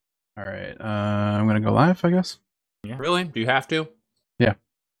All right. I'm gonna go live, I guess. Yeah. Really? Do you have to? Yeah.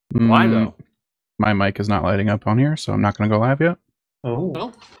 Why though? My mic is not lighting up on here, so I'm not gonna go live yet.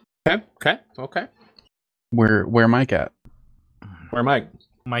 Oh. Okay. Where Mike at? Where Mike?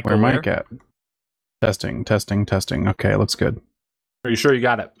 Where Mike at? Testing. Okay, looks good. Are you sure you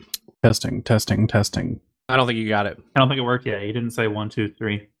got it? Testing. I don't think you got it. I don't think it worked yet. You didn't say 1, 2,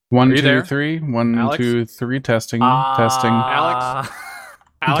 3. 1, 2, there? 3. 1, Alex? 2, 3. Testing. Alex?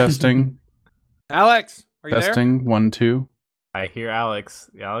 Testing. Alex, are you Testing. 1, 2. I hear Alex.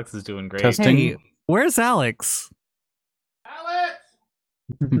 Alex is doing great. Testing. Hey, where's Alex? there? Alex!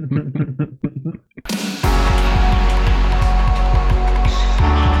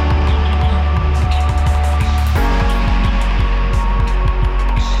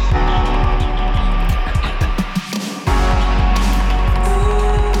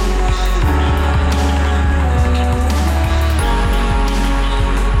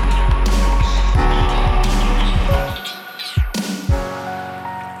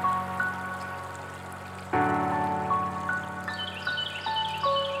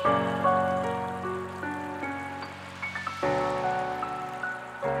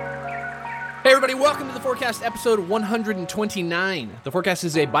 Hey everybody, welcome to The Forecast, episode 129. The Forecast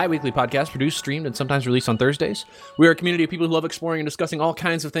is a bi-weekly podcast produced, streamed, and sometimes released on Thursdays. We are a community of people who love exploring and discussing all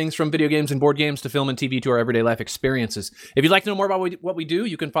kinds of things, from video games and board games to film and TV to our everyday life experiences. If you'd like to know more about what we do,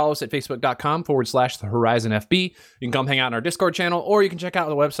 you can follow us at facebook.com/TheHorizonFB. You can come hang out in our Discord channel, or you can check out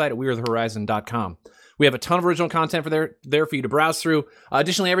the website at wearethehorizon.com. We have a ton of original content there for you to browse through.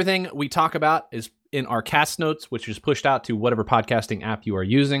 Additionally, everything we talk about is in our cast notes, which is pushed out to whatever podcasting app you are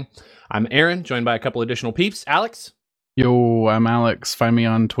using. I'm Aaron, joined by a couple additional peeps. Alex? Yo, I'm Alex. Find me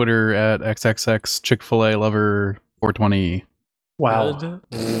on Twitter at XXX Chick-fil-A Lover 420. Wow. Good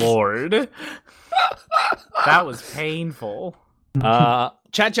Lord. That was painful.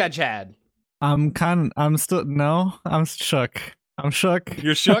 Chad. I'm shook.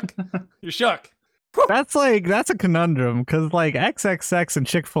 You're shook? You're shook. That's a conundrum, because like XXX and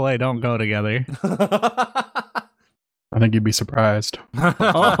Chick-fil-A don't go together. I think you'd be surprised.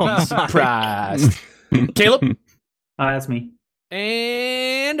 Oh, surprised. Caleb? That's me.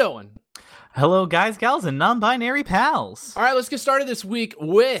 And Owen. Hello, guys, gals, and non-binary pals. All right, let's get started this week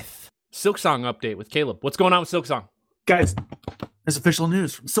with Silksong update with Caleb. What's going on with Silksong? Guys, there's official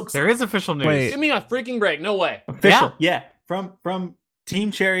news from Silksong. There is official news. Wait. Give me a freaking break. No way. Official, yeah. From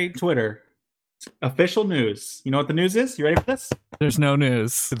Team Cherry Twitter. Official news. You know what the news is? You ready for this? There's no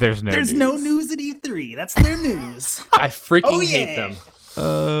news. There's no news at E3. That's their news. I freaking hate them.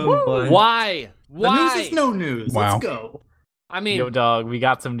 Boy. Why? The news is no news. Wow. Let's go. I mean, Yo, dog, we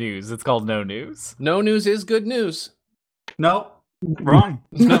got some news. It's called no news. no news is good news. No. Wrong.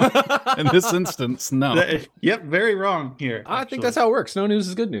 No. In this instance, no. Yep, very wrong here. I think that's how it works. No news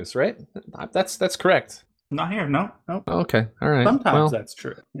is good news, right? That's correct. Not here. No. Okay. All right. Sometimes Well, that's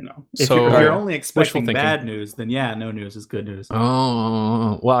true. You know, if So- you're only expecting thinking. bad news, then yeah, no news is good news.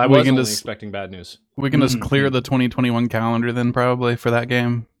 oh, well, I We was can only just- expecting bad news. We can just clear the 2021 calendar then, probably, for that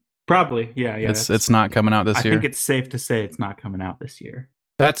game. Probably, yeah. It's not coming out this I year. think it's safe to say it's not coming out this year.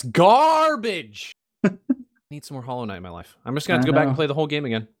 That's garbage. Need some more Hollow Knight in my life. I'm just gonna have to I go back know. and play the whole game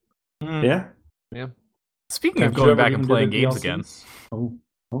again. Yeah. Speaking of Did you going ever back even and do playing the games DLCs? again. Oh.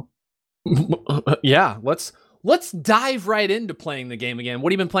 Yeah. Let's dive right into playing the game again.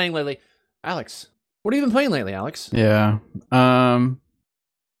 What have you been playing lately, Alex? What have you been playing lately, Alex? Yeah. Well,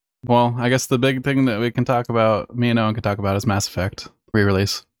 I guess the big thing that we can talk about, me and Owen can talk about, is Mass Effect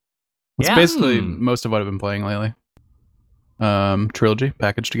re-release. It's Yeah. basically most of what I've been playing lately. Trilogy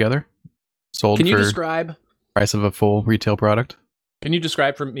packaged together, sold Can you for describe? price of a full retail product. Can you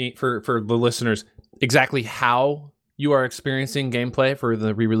describe for me, for the listeners, exactly how you are experiencing gameplay for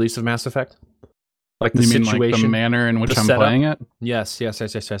the re-release of Mass Effect? Like the You mean situation, like the manner in which the I'm setup? playing it? Yes.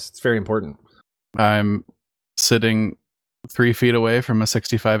 It's very important. I'm sitting 3 feet away from a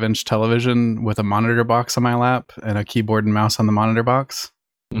 65-inch television with a monitor box on my lap and a keyboard and mouse on the monitor box.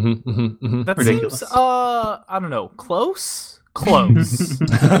 That Ridiculous. seems, I don't know, close? Close. I'm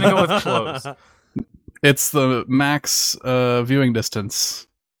gonna go with close. It's the max viewing distance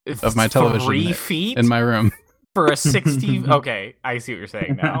It's of my television 3 feet in my room. for a 60. Okay, I see what you're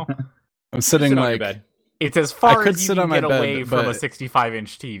saying now. I'm sitting Sit on your like bed. It's as far I could as you sit can on my get bed, away from a but-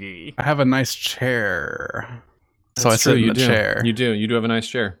 65-inch TV. I have a nice chair. So I That's sit true, in you the do. chair. You do have a nice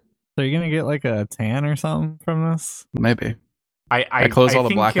chair. So you're gonna get like a tan or something from this? Maybe. I close all the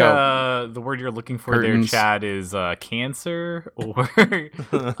think, blackout the word you're looking for curtains. there, Chad, is cancer or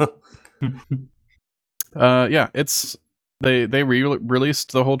Yeah, it's they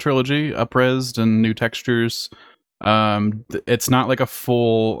re-released the whole trilogy, up-resed and new textures. It's not like a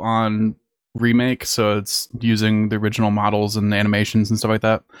full on remake, so it's using the original models and animations and stuff like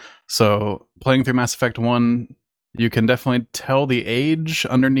that. So playing through Mass Effect 1, you can definitely tell the age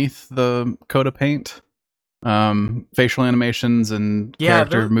underneath the coat of paint. Facial animations and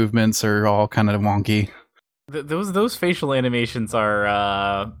character movements are all kind of wonky. Those facial animations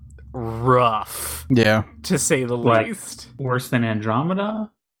are rough. Yeah, to say the least. Worse than Andromeda?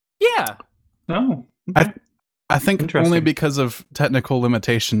 Yeah. No. Okay. I think only because of technical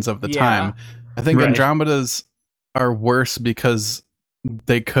limitations of the time. I think Andromeda's are worse because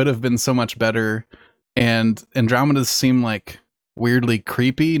they could have been so much better, and Andromeda's seem like weirdly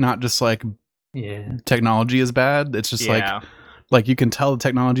creepy, not just like technology is bad. It's just like you can tell the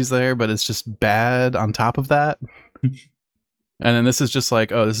technology's there, but it's just bad on top of that. And then this is just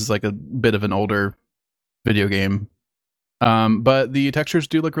like, oh, this is like a bit of an older video game. But the textures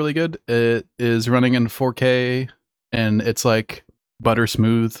do look really good. It is running in 4K and it's like butter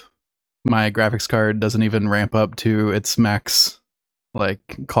smooth. My graphics card doesn't even ramp up to its max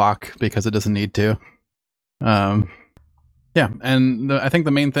like clock because it doesn't need to. Yeah, and I think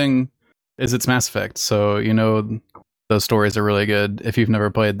the main thing is it's Mass Effect. So, you know, those stories are really good. If you've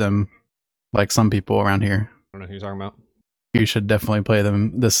never played them, like some people around here, I don't know who you're talking about. You should definitely play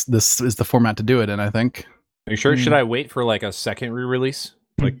them. This is the format to do it in, I think. Are you sure? Should I wait for like a second re-release?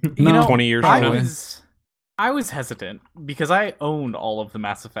 Like 20 years from now? I was hesitant because I owned all of the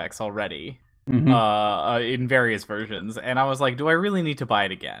Mass Effects already in various versions, and I was like, do I really need to buy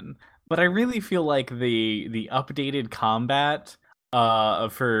it again? But I really feel like the updated combat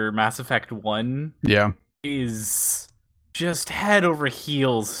for Mass Effect 1 is just head over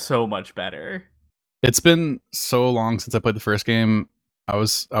heels so much better. It's been so long since I played the first game. I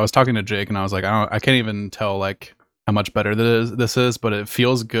was talking to Jake and I was like, I can't even tell like how much better this is, but it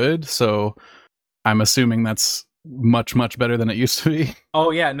feels good. So I'm assuming that's much better than it used to be.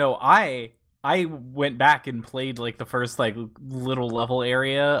 Oh yeah, no, I went back and played like the first like little level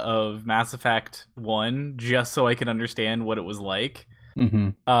area of Mass Effect 1 just so I could understand what it was like.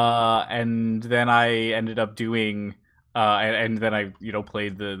 And then I ended up doing and then I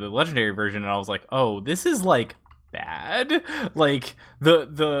played the legendary version, and I was like, oh, this is like bad. Like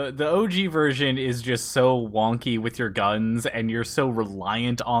the OG version is just so wonky with your guns, and you're so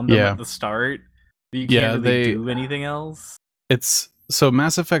reliant on them at the start that you can't really do anything else. It's so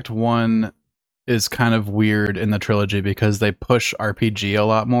Mass Effect 1 is kind of weird in the trilogy because they push RPG a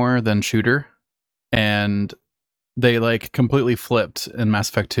lot more than shooter, and they like completely flipped in Mass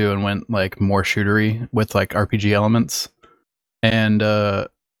Effect 2 and went like more shootery with like RPG elements. And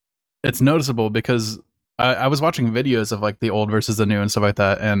it's noticeable because I was watching videos of like the old versus the new and stuff like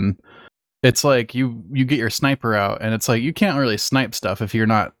that, and it's like you get your sniper out and it's like you can't really snipe stuff if you're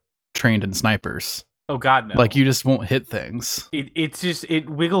not trained in snipers. Oh god, no. Like you just won't hit things. It's just it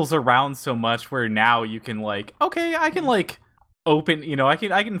wiggles around so much where now you can like, okay, I can like open, I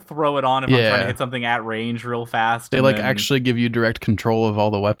can throw it on if I'm trying to hit something at range real fast. They like actually give you direct control of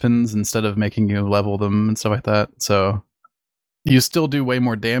all the weapons instead of making you level them and stuff like that. So you still do way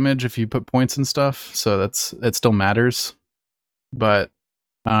more damage if you put points and stuff. So it still matters, but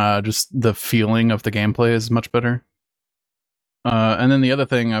just the feeling of the gameplay is much better. And then the other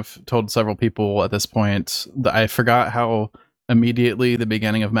thing I've told several people at this point, that I forgot how immediately the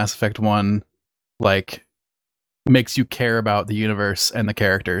beginning of Mass Effect 1 like makes you care about the universe and the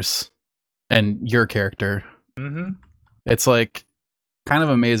characters and your character. It's like kind of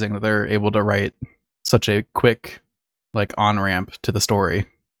amazing that they're able to write such a quick like on-ramp to the story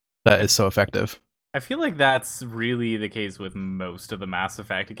that is so effective. I feel like that's really the case with most of the Mass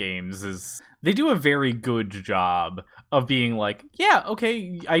Effect games, is they do a very good job of being like, yeah,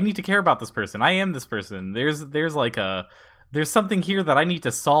 okay, I need to care about this person. I am this person. There's something here that I need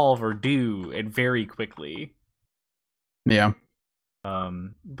to solve or do, and very quickly. Yeah.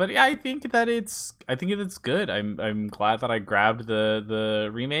 But yeah, I think it's good. I'm glad that I grabbed the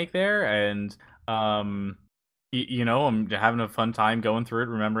remake there, and I'm having a fun time going through it,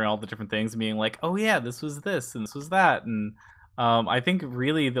 remembering all the different things and being like, oh yeah, this was this and this was that. And I think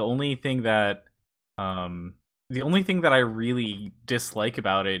really the only thing that I really dislike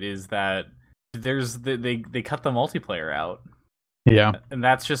about it is that they cut the multiplayer out. Yeah. And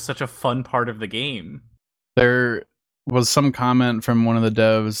that's just such a fun part of the game. There was some comment from one of the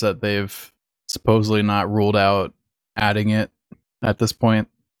devs that they've supposedly not ruled out adding it at this point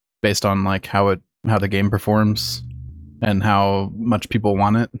based on like how the game performs and how much people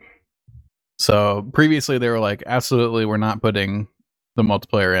want it. So previously they were like, absolutely, we're not putting the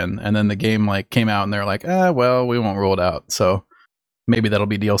multiplayer in, and then the game like came out and they're like, well, we won't rule it out. So maybe that'll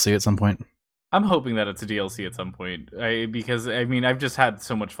be DLC at some point. I'm hoping that it's a DLC at some point. Because I mean, I've just had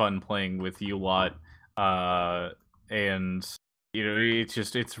so much fun playing with you lot, and you know,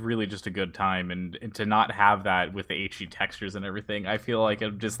 it's really just a good time, and to not have that with the HD textures and everything, I feel like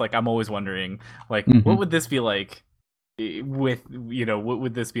I'm always wondering, like, what would this be like with, you know, what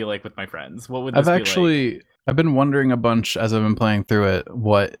would this be like with my friends? What would this be like? I've been wondering a bunch as I've been playing through it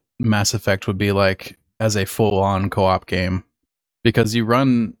what Mass Effect would be like as a full-on co-op game, because you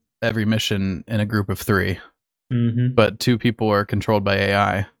run every mission in a group of 3, but 2 people are controlled by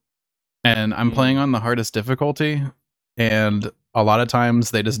AI, and I'm playing on the hardest difficulty, and a lot of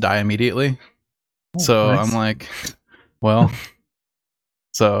times they just die immediately. So nice. I'm like, well,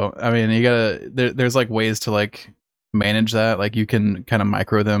 so I mean, you gotta there's like ways to like manage that. Like you can kind of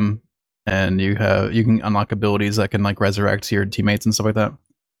micro them, and you can unlock abilities that can like resurrect your teammates and stuff like that.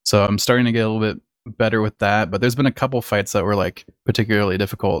 So I'm starting to get a little bit better with that, but there's been a couple fights that were like particularly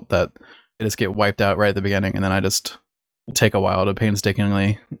difficult that I just get wiped out right at the beginning, and then I just take a while to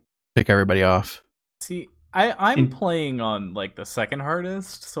painstakingly pick everybody off. See, I'm playing on like the second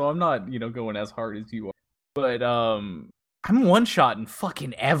hardest, so I'm not, you know, going as hard as you are. But I'm one-shotting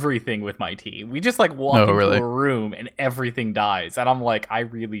fucking everything with my team. We just like walk into a room and everything dies, and I'm like, I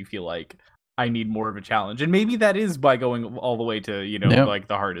really feel like I need more of a challenge, and maybe that is by going all the way to, you know, like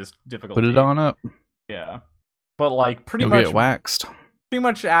the hardest difficulty. Put it on up. Yeah, but like You'll get waxed. Pretty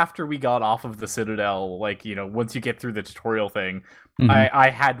much after we got off of the Citadel, like, you know, once you get through the tutorial thing, I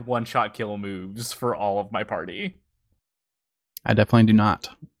had one-shot kill moves for all of my party. I definitely do not.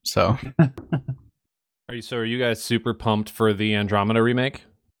 So, are you guys super pumped for the Andromeda remake?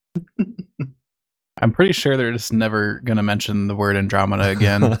 I'm pretty sure they're just never gonna mention the word Andromeda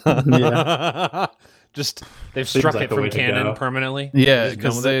again. Yeah. Just they've struck it from canon permanently. Yeah,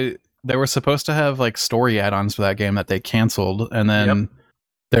 because they were supposed to have like story add-ons for that game that they canceled, and then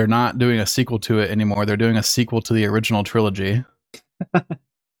they're not doing a sequel to it anymore. They're doing a sequel to the original trilogy.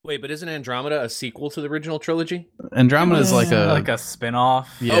 Wait, but isn't Andromeda a sequel to the original trilogy? Andromeda is like a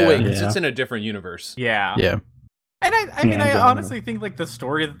spin-off. Yeah. Oh wait, because it's in a different universe. Yeah. Yeah. And I mean, I honestly think like the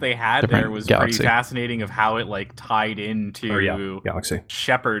story that they had there was pretty fascinating of how it like tied into Galaxy,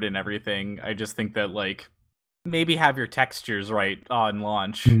 Shepard and everything. I just think that like maybe have your textures right on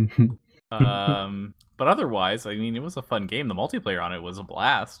launch. But otherwise, I mean, it was a fun game. The multiplayer on it was a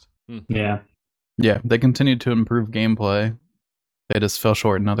blast. Yeah. Yeah, they continued to improve gameplay. They just fell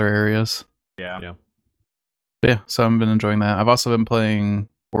short in other areas. Yeah. Yeah, so I've been enjoying that. I've also been playing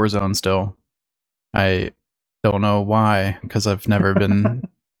Warzone still. I don't know why, because I've never been...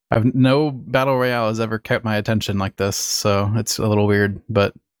 no Battle Royale has ever kept my attention like this, so it's a little weird,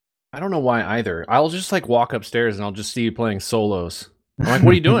 but... I don't know why either. I'll just like walk upstairs and I'll just see you playing solos. I'm like,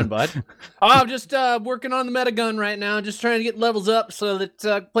 what are you doing, bud? Oh, I'm just working on the meta gun right now, just trying to get levels up so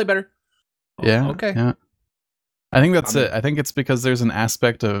that play better. Yeah. Okay. Yeah. I think that's it. I think it's because there's an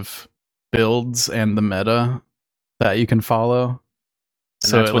aspect of builds and the meta that you can follow. And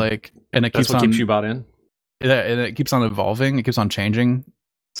so it keeps you bought in. Yeah, and it keeps on evolving. It keeps on changing.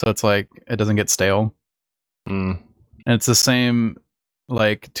 So it's like it doesn't get stale. And it's the same,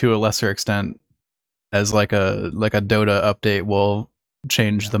 like to a lesser extent, as like a Dota update will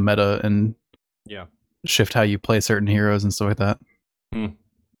change the meta and shift how you play certain heroes and stuff like that.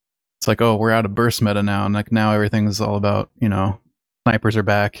 It's like, oh, we're out of burst meta now, and like now everything's all about, you know, snipers are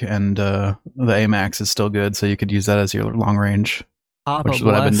back, and the AMAX is still good, so you could use that as your long range. Which is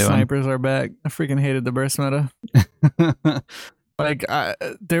what I've been doing. Snipers are back. I freaking hated the burst meta. Like,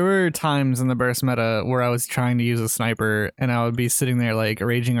 there were times in the burst meta where I was trying to use a sniper, and I would be sitting there like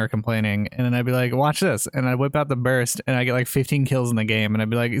raging or complaining, and then I'd be like, watch this, and I'd whip out the burst, and I get like 15 kills in the game, and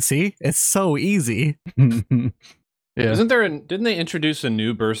I'd be like, see, it's so easy. Yeah. Didn't they introduce a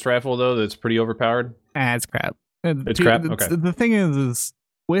new burst rifle though that's pretty overpowered? It's crap. It's crap. Okay. The thing is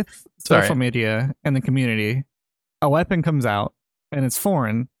with social media and the community, a weapon comes out and it's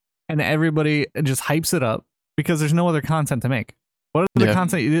foreign, and everybody just hypes it up because there's no other content to make. What other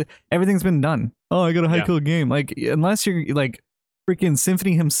content? Everything's been done. Oh, I got a high kill game. Like, unless you're like freaking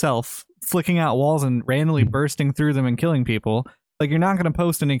Symphony himself flicking out walls and randomly bursting through them and killing people, like, you're not going to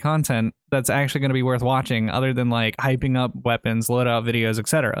post any content that's actually going to be worth watching other than like hyping up weapons, loadout videos,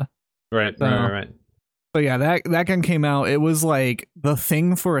 etc. Right. So yeah, that gun came out. It was like the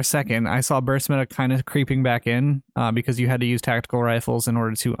thing for a second. I saw burst meta kind of creeping back in because you had to use tactical rifles in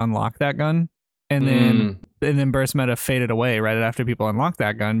order to unlock that gun. And then burst meta faded away right after people unlocked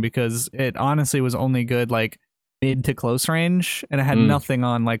that gun because it honestly was only good like mid to close range, and it had nothing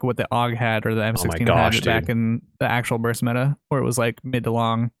on like what the AUG had or the M16 had back in the actual burst meta, where it was like mid to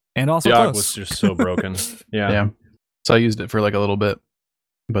long and also the close. AUG was just so broken. Yeah. So I used it for like a little bit,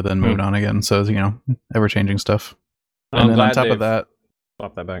 but then moved on again. So, ever changing stuff. Well, and then on top of that,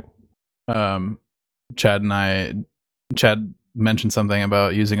 swap that back. Chad mentioned something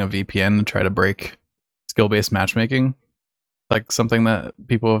about using a VPN to try to break skill-based matchmaking, like something that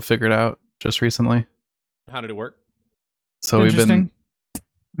people have figured out just recently. How did it work? So we've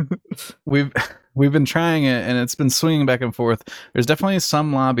been trying it, and it's been swinging back and forth. There's definitely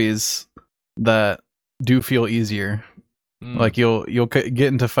some lobbies that do feel easier. Like you'll get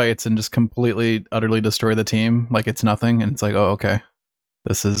into fights and just completely, utterly destroy the team like it's nothing, and it's like, oh, okay,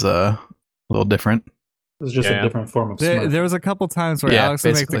 this is a little different. It's just a different form of Smurf. There was a couple times where Alex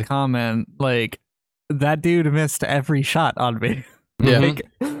would make the comment like, that dude missed every shot on me. Yeah. Like,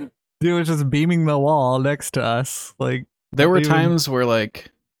 dude was just beaming the wall next to us. Like, there were times where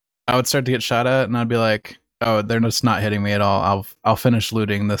like I would start to get shot at and I'd be like, oh, they're just not hitting me at all. I'll finish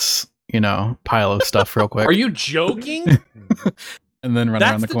looting this, pile of stuff real quick. Are you joking? And then run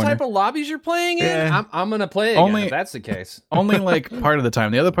around the corner. That's the type of lobbies you're playing in? Yeah. I'm going to play again if that's the case. Only like part of the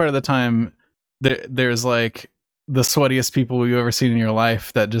time. The other part of the time, there's like the sweatiest people you've ever seen in your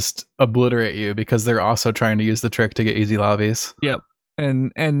life that just obliterate you because they're also trying to use the trick to get easy lobbies. Yep.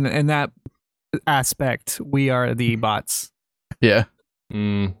 And that aspect, we are the bots. Yeah.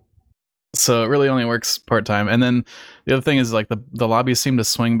 So it really only works part-time. And then the other thing is like the lobbies seem to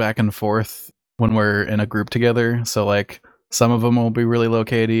swing back and forth when we're in a group together. So like some of them will be really low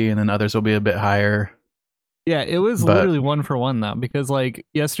KD and then others will be a bit higher. Yeah, it was literally 1-for-1 though, because like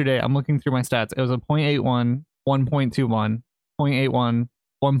yesterday I'm looking through my stats. It was a 0.81, 1.21, 0.81,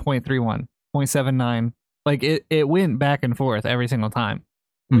 1.31, 0.79. Like it went back and forth every single time.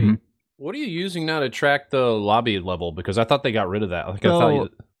 Mm-hmm. What are you using now to track the lobby level? Because I thought they got rid of that.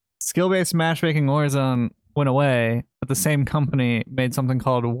 Like, skill-based matchmaking Warzone went away, but the same company made something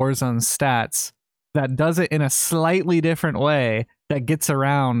called Warzone Stats that does it in a slightly different way that gets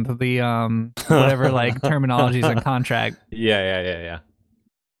around the whatever like terminologies and contract. Yeah.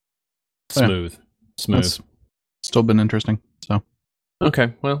 Smooth. It's still been interesting. So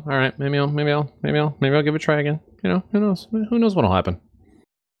okay, well, all right. Maybe I'll give it a try again. Who knows? Who knows what'll happen?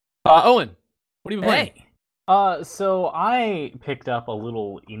 Owen, what have you been playing? So I picked up a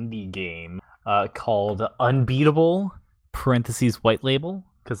little indie game called Unbeatable (white label)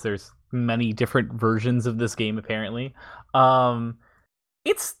 because there's many different versions of this game apparently.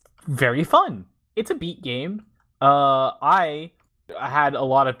 It's very fun. It's a beat game. I had a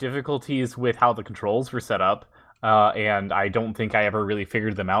lot of difficulties with how the controls were set up, and I don't think I ever really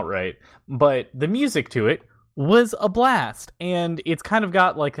figured them out right. But the music to it was a blast, and it's kind of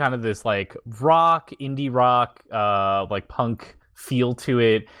got like kind of this like indie rock, like punk feel to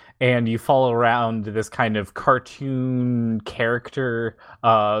it, and you follow around this kind of cartoon character,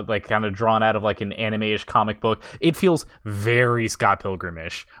 like kind of drawn out of like an anime-ish comic book. It feels very Scott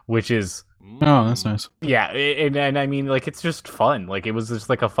Pilgrim-ish, which is that's nice. Yeah, and I mean, like, it's just fun. Like, it was just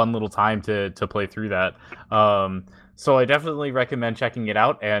like a fun little time to play through that. So I definitely recommend checking it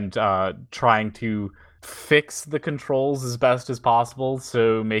out and trying to fix the controls as best as possible,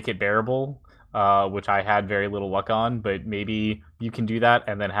 so make it bearable, which I had very little luck on, but maybe you can do that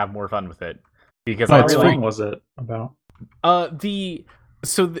and then have more fun with it. Because how long was it about?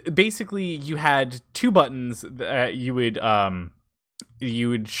 Basically you had two buttons that you would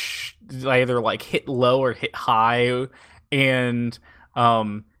either like hit low or hit high, and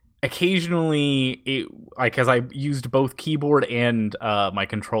occasionally it, like, as I used both keyboard and my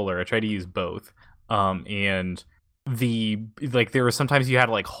controller, I tried to use both. And there were sometimes you had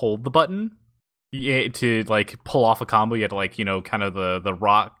to like hold the button to like pull off a combo. You had to like, kind of the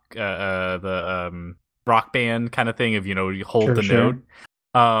rock rock band kind of thing of, you hold the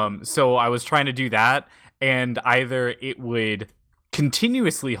note. So I was trying to do that, and either it would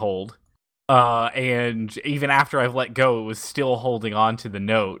continuously hold, and even after I've let go, it was still holding on to the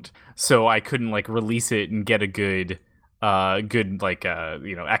note, so I couldn't like release it and get a good like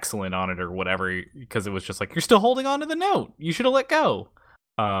excellent on it or whatever, because it was just like, you're still holding on to the note, you should have let go.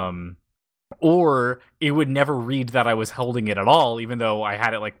 Or it would never read that I was holding it at all, even though I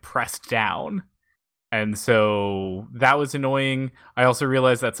had it like pressed down. And so that was annoying. I also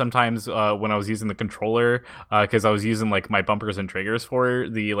realized that sometimes when I was using the controller, because I was using like my bumpers and triggers for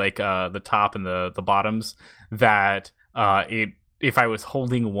the top and the bottoms, that if I was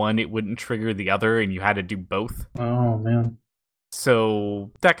holding one, it wouldn't trigger the other, and you had to do both. Oh man!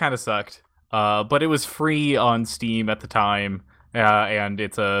 So that kind of sucked. But it was free on Steam at the time, and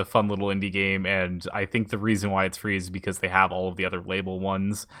it's a fun little indie game. And I think the reason why it's free is because they have all of the other label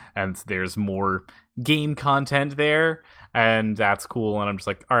ones, and there's more game content there, and that's cool. And I'm just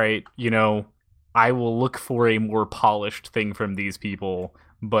like, all right, I will look for a more polished thing from these people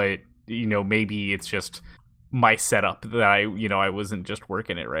but maybe it's just my setup that I wasn't just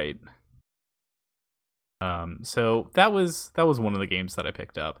working it right. So that was one of the games that I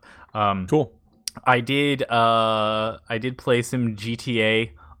picked up. Cool. I did play some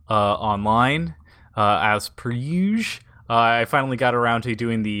GTA online as per usual. I finally got around to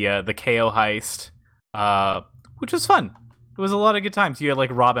doing the KO heist, which was fun. It was a lot of good times. You had like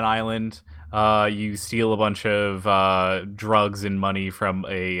Robin Island. You steal a bunch of drugs and money from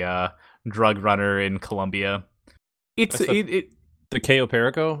a drug runner in Colombia. It's the Cayo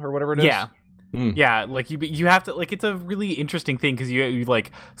Perico or whatever it is. Yeah. Yeah, like you have to, like, it's a really interesting thing because you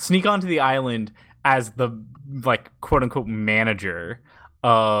like sneak onto the island as the like quote unquote manager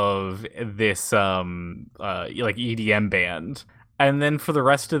of this like EDM band, and then for the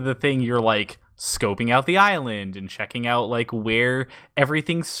rest of the thing you're like scoping out the island and checking out like where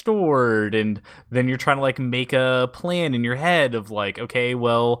everything's stored, and then you're trying to like make a plan in your head of like, okay,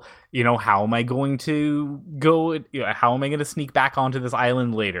 well, how am I going to go? How am I going to sneak back onto this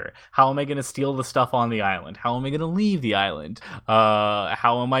island later? How am I going to steal the stuff on the island? How am I going to leave the island?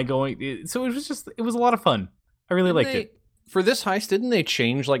 How am I going? So it was a lot of fun. I really liked it. For this heist, didn't they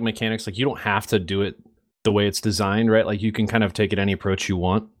change like mechanics? Like you don't have to do it the way it's designed, right? Like you can kind of take it any approach you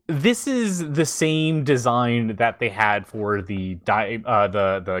want. This is the same design that they had for the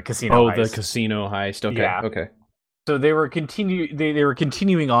casino heist. Oh, the casino heist. Okay. Yeah. Okay. So they were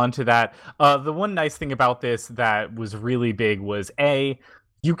continuing on to that. The one nice thing about this that was really big was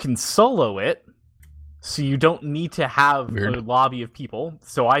you can solo it, so you don't need to have a lobby of people.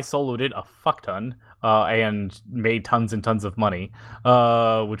 So I soloed it a fuck ton and made tons and tons of money,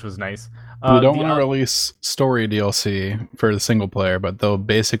 which was nice. We don't want to release story DLC for the single player, but they'll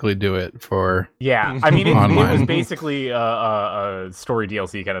basically do it for I mean, it was basically a story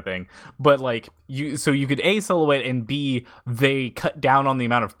DLC kind of thing. But like you could A, solo it, and B, they cut down on the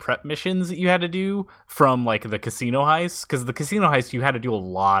amount of prep missions that you had to do from like the casino heist, because the casino heist you had to do a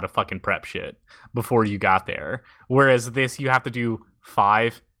lot of fucking prep shit before you got there, whereas this you have to do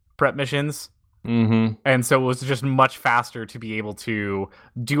 5 prep missions. Mm-hmm. And so it was just much faster to be able to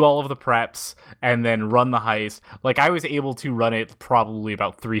do all of the preps and then run the heist. Like I was able to run it probably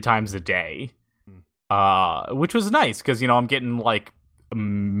about 3 times a day, which was nice because I'm getting like $1.5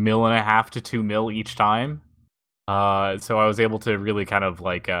 million to $2 million each time. So I was able to really kind of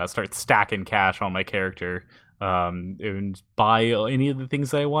like start stacking cash on my character and buy any of the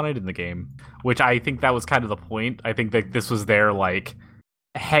things that I wanted in the game. Which I think that was kind of the point. I think that this was their like,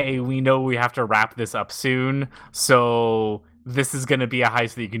 hey, we know we have to wrap this up soon, so this is going to be a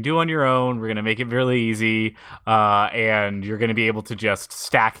heist that you can do on your own. We're going to make it really easy, and you're going to be able to just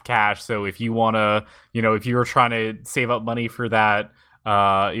stack cash. So if you want to, if you were trying to save up money for that,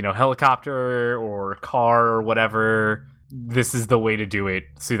 helicopter or car or whatever, this is the way to do it.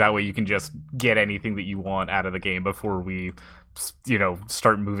 So that way you can just get anything that you want out of the game before we,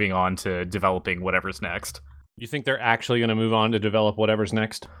 start moving on to developing whatever's next. You think they're actually going to move on to develop whatever's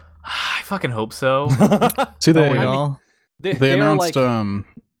next? I fucking hope so. See, they announced like...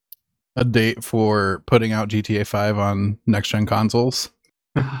 a date for putting out GTA 5 on next-gen consoles.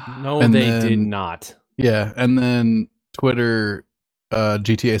 No, and they did not. Yeah, and then Twitter,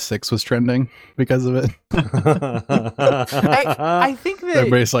 GTA 6 was trending because of it. I think that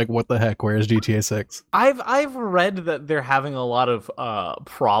everybody's like, what the heck, where's GTA 6? I've read that they're having a lot of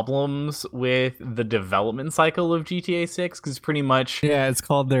problems with the development cycle of GTA 6 because pretty much it's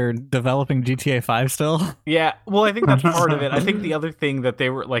called they're developing GTA 5 still. Yeah, well, I think that's part of it. I think the other thing that they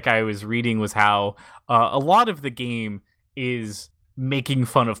were like I was reading was how a lot of the game is making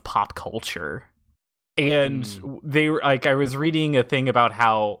fun of pop culture. And they were like, I was reading a thing about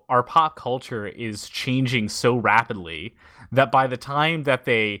how our pop culture is changing so rapidly that by the time that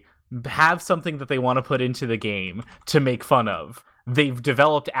they have something that they want to put into the game to make fun of, they've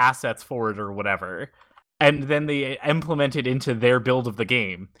developed assets for it or whatever, and then they implement it into their build of the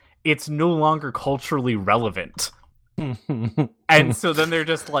game. It's no longer culturally relevant. And so then they're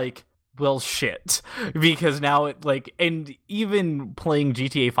just like, well, shit, because now it like, and even playing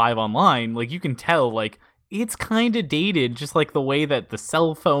GTA 5 online, like you can tell like it's kind of dated, just like the way that the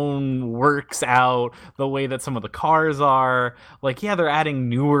cell phone works out, the way that some of the cars are. Like, yeah, they're adding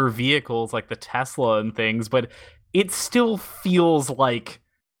newer vehicles like the Tesla and things, but it still feels like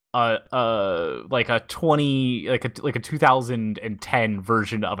a 2010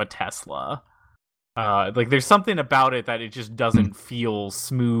 version of a Tesla. Like there's something about it that it just doesn't feel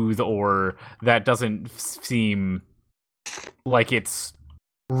smooth, or that doesn't seem like it's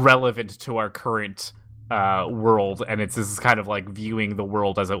relevant to our current world, and it's this kind of like viewing the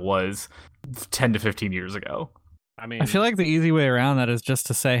world as it was 10 to 15 years ago. I mean, I feel like the easy way around that is just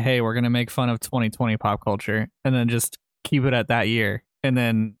to say, hey, we're going to make fun of 2020 pop culture and then just keep it at that year. And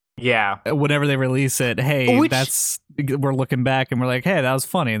then whenever they release it, hey, we're looking back and we're like, hey, that was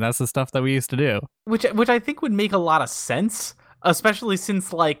funny. That's the stuff that we used to do. Which I think would make a lot of sense, especially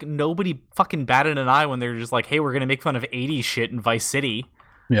since like nobody fucking batted an eye when they're just like, hey, we're going to make fun of 80s shit in Vice City.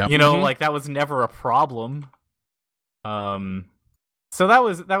 Yeah. You know, like that was never a problem. So that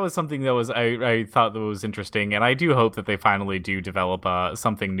was something that was I thought that was interesting, and I do hope that they finally do develop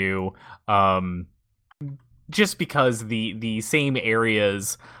something new. Just because the same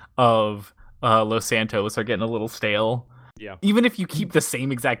areas of Los Santos are getting a little stale. Yeah. Even if you keep the same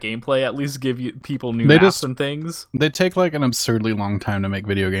exact gameplay, at least give people new maps and things. They take like an absurdly long time to make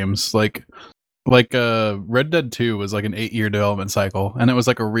video games. Like Red Dead 2 was like an 8-year development cycle, and it was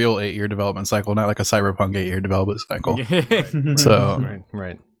like a real 8-year development cycle, not like a Cyberpunk 8-year development cycle. So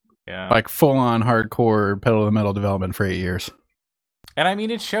right. Yeah. Like full on hardcore pedal to the metal development for 8 years. And I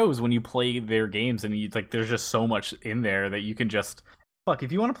mean, it shows when you play their games, and there's just so much in there that you can just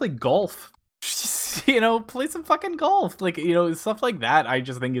if you want to play golf, just, play some fucking golf. Like, stuff like that. I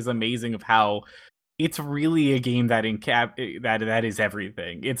just think is amazing of how it's really a game that that is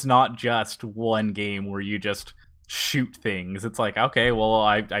everything. It's not just one game where you just shoot things. It's like, okay, well,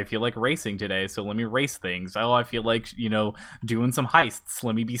 I feel like racing today, so let me race things. Oh, I feel like, doing some heists.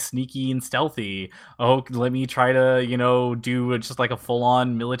 Let me be sneaky and stealthy. Oh, let me try to, do just like a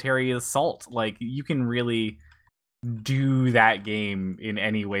full-on military assault. Like, you can really do that game in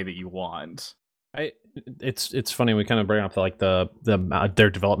any way that you want. It's funny, we kind of bring up their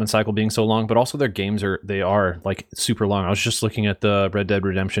development cycle being so long, but also their games are like super long. I was just looking at the Red Dead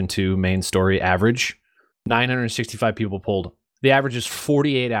Redemption 2 main story average. 965 people pulled. The average is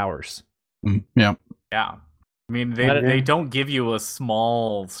 48 hours. Yeah. I mean, they don't give you a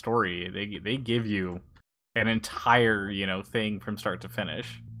small story. They give you an entire, thing from start to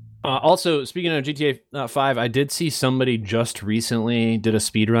finish. Also, speaking of GTA 5, I did see somebody just recently did a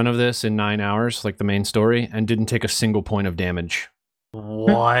speed run of this in 9 hours, like the main story, and didn't take a single point of damage.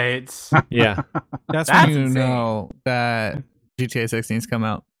 What? Yeah. That's when you know that GTA 16's come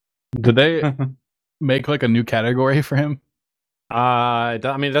out. Did they make like a new category for him? I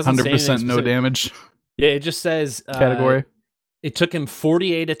mean, it doesn't 100% no damage. Yeah, it just says category. It took him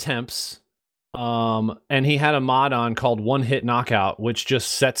 48 attempts. And he had a mod on called One Hit Knockout, which just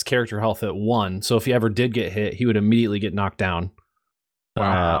sets character health at 1. So if he ever did get hit, he would immediately get knocked down.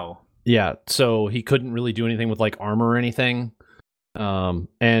 Wow. Yeah, so he couldn't really do anything with like armor or anything. And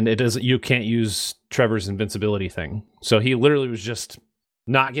you can't use Trevor's invincibility thing. So he literally was just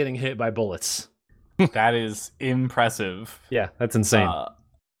not getting hit by bullets. That is impressive. Yeah, that's insane.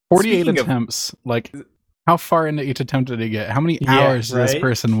 48 attempts. Like, how far into each attempt did he get? How many hours did this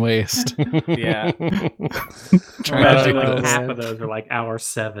person waste? Yeah. Half of those are like hour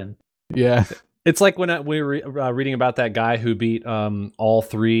 7. Yeah. It's like when we were reading about that guy who beat all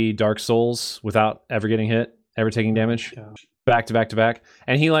 3 Dark Souls without ever getting hit, ever taking damage. Back to back to back.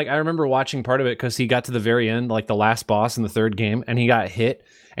 And he I remember watching part of it because he got to the very end, like the last boss in the 3rd game, and he got hit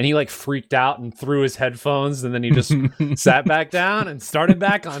and he freaked out and threw his headphones, and then he just sat back down and started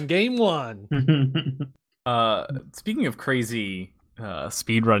back on game 1. Speaking of crazy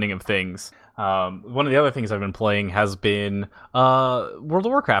speed running of things, one of the other things I've been playing has been World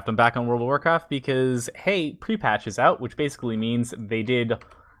of Warcraft. I'm back on World of Warcraft because, hey, pre-patch is out, which basically means they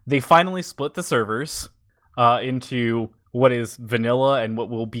finally split the servers into what is vanilla and what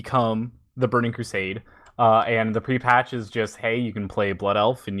will become the Burning Crusade. And the pre-patch is just, hey, you can play Blood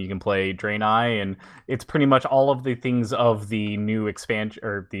Elf and you can play Draenei, and it's pretty much all of the things of the new expansion,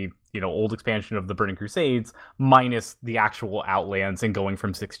 or the old expansion of the Burning Crusades, minus the actual Outlands and going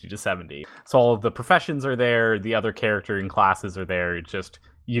from 60 to 70. So all of the professions are there, the other character and classes are there. It's just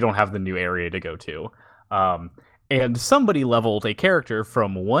you don't have the new area to go to. And somebody leveled a character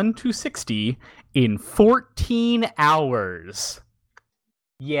from 1 to 60 in 14 hours.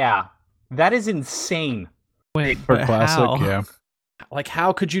 Yeah, that is insane. Wait, for classic, how? yeah. Like,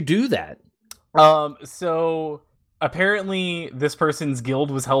 how could you do that? So apparently this person's guild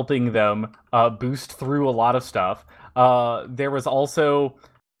was helping them boost through a lot of stuff. There was also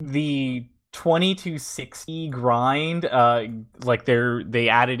the 20 to 60 grind. They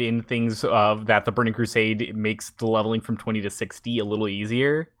added in things that the Burning Crusade makes the leveling from 20 to 60 a little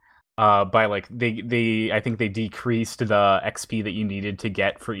easier. By I think they decreased the XP that you needed to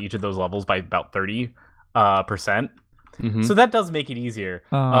get for each of those levels by about 30%. Mm-hmm. So that does make it easier.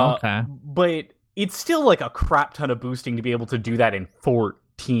 Okay. But it's still like a crap ton of boosting to be able to do that in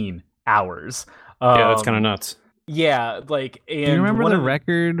 14 hours. Yeah, that's kind of nuts. Yeah, and do you remember the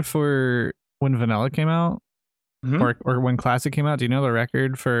record for when Vanilla came out? or when Classic came out. Do you know the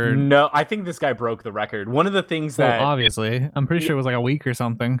record for? No, I think this guy broke the record. One of the things that obviously, I'm pretty sure it was like a week or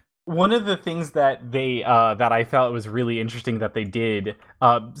something. One of the things that they that I thought was really interesting that they did,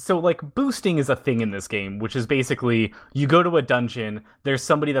 so like boosting is a thing in this game, which is basically you go to a dungeon, there's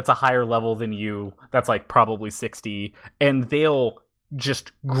somebody that's a higher level than you, that's like probably 60, and they'll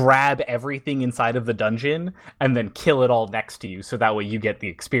just grab everything inside of the dungeon and then kill it all next to you, so that way you get the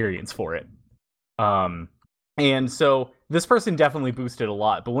experience for it. And so this person definitely boosted a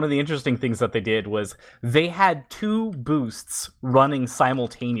lot, but one of the interesting things that they did was they had 2 boosts running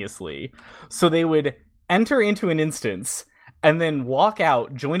simultaneously. So they would enter into an instance and then walk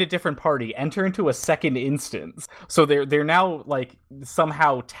out, join a different party, enter into a second instance. So they're now like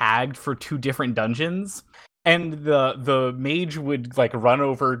somehow tagged for 2 different dungeons. And the mage would like run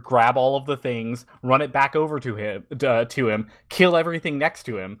over, grab all of the things, run it back over to him, kill everything next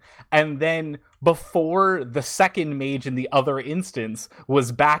to him, and then before the second mage in the other instance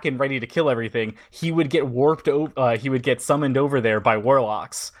was back and ready to kill everything, he would get he would get summoned over there by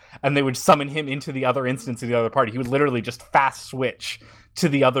warlocks, and they would summon him into the other instance of the other party. He would literally just fast switch to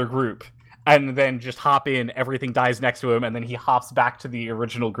the other group. And then just hop in, everything dies next to him, and then he hops back to the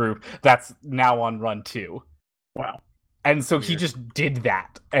original group that's now on run 2. Wow. And so he just did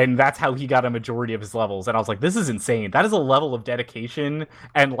that, and that's how he got a majority of his levels. And I was like, this is insane. That is a level of dedication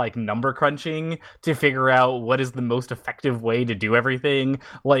and like number crunching to figure out what is the most effective way to do everything.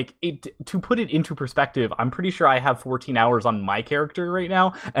 Like, to put it into perspective, I'm pretty sure I have 14 hours on my character right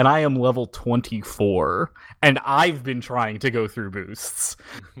now, and I am level 24, and I've been trying to go through boosts.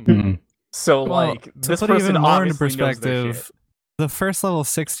 So like, this person obviously knows their shit. The first level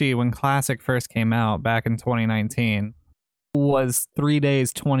 60 when Classic first came out back in 2019 was 3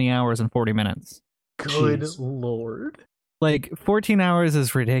 days, 20 hours, and 40 minutes. Good lord. Like, 14 hours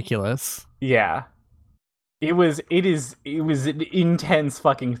is ridiculous. Yeah. It was an intense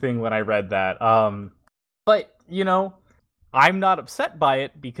fucking thing when I read that. But, you know, I'm not upset by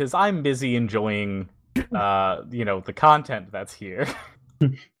it because I'm busy enjoying the content that's here.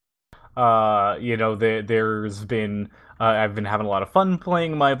 There's been I've been having a lot of fun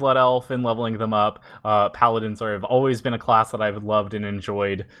playing my Blood Elf and leveling them up. Paladins have always been a class that I've loved and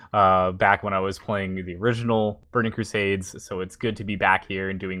enjoyed back when I was playing the original Burning Crusades, so it's good to be back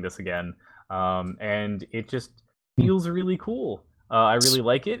here and doing this again. And it just feels really cool. I really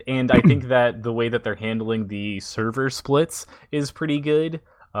like it, and I think that the way that they're handling the server splits is pretty good.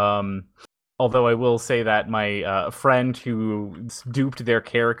 Although I will say that my friend who duped their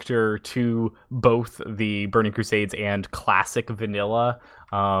character to both the Burning Crusades and Classic Vanilla,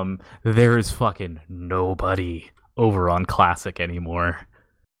 there is fucking nobody over on Classic anymore.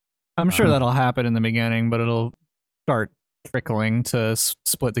 I'm sure that'll happen in the beginning, but it'll start trickling to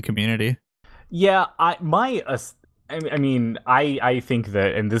split the community. Yeah, I think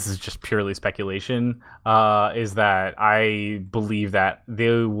that, and this is just purely speculation, is that I believe that they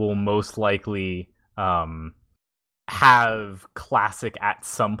will most likely have Classic at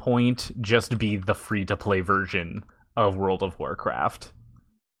some point just be the free-to-play version of World of Warcraft.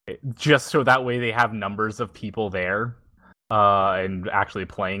 Just so that way they have numbers of people there and actually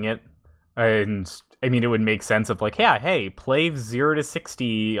playing it. And I mean, it would make sense of like, yeah, hey, play 0 to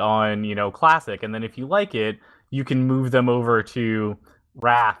 60 on, Classic, and then if you like it, you can move them over to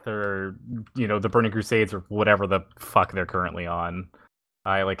Wrath or, the Burning Crusades or whatever the fuck they're currently on.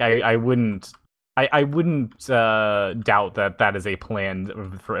 I wouldn't doubt that is a plan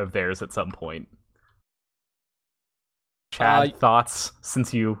of theirs at some point. Chad, thoughts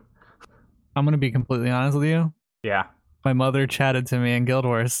since you... I'm going to be completely honest with you. Yeah. My mother chatted to me in Guild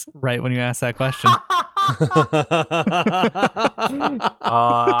Wars right when you asked that question.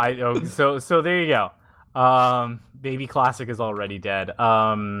 So there you go. Baby Classic is already dead.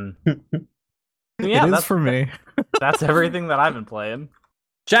 Yeah, that's for me. That's everything that I've been playing.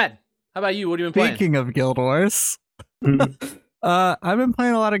 Chad, how about you? What have you been playing? Speaking of Guild Wars, I've been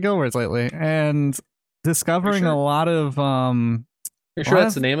playing a lot of Guild Wars lately and discovering a lot of You're sure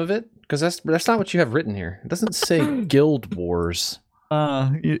that's the name of it? Because that's not what you have written here. It doesn't say Guild Wars.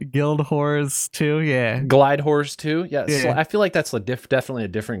 Guild Wars 2, yeah. Glide Wars 2, yeah. So I feel like that's definitely a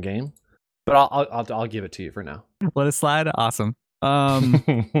different game. But I'll give it to you for now. Let it slide. Awesome.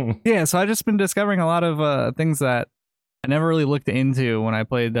 Yeah. So I've just been discovering a lot of things that I never really looked into when I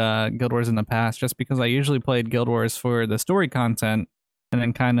played Guild Wars in the past, just because I usually played Guild Wars for the story content and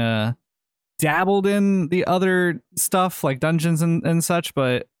then kind of dabbled in the other stuff like dungeons and such.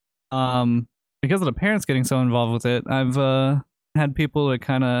 But because of the parents getting so involved with it, I've had people to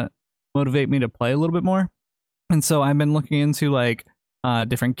kind of motivate me to play a little bit more. And so I've been looking into like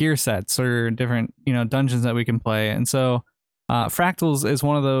different gear sets or different dungeons that we can play. And so Fractals is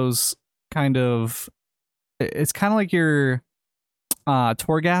one of those kind of, it's kind of like your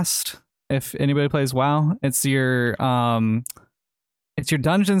Torghast. If anybody plays WoW, it's your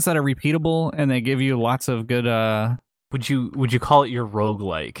dungeons that are repeatable and they give you lots of good. Would you call it your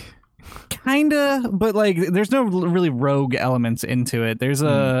roguelike? Kinda, but like there's no really rogue elements into it. There's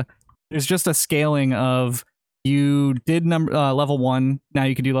just a scaling of, you did level 1, now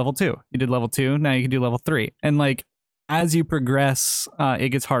you can do level 2. You did level 2, now you can do level 3. And like as you progress, it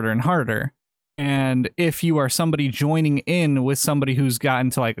gets harder and harder. And if you are somebody joining in with somebody who's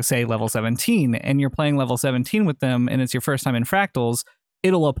gotten to, like, say, level 17, and you're playing level 17 with them, and it's your first time in Fractals,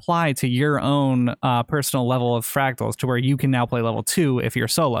 it'll apply to your own personal level of Fractals, to where you can now play level 2 if you're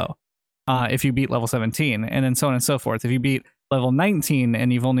solo, if you beat level 17, and then so on and so forth. If you beat level 19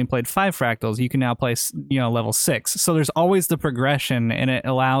 and you've only played 5 Fractals, you can now play level 6. So there's always the progression, and it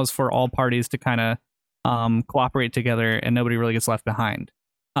allows for all parties to kind of cooperate together, and nobody really gets left behind.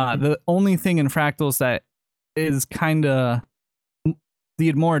 The only thing in Fractals that is kind of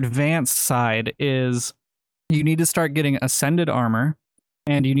the more advanced side is you need to start getting Ascended Armor,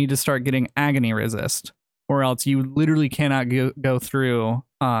 and you need to start getting Agony Resist, or else you literally cannot go through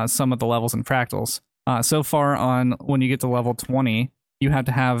some of the levels in Fractals. So far on, when you get to level 20, you have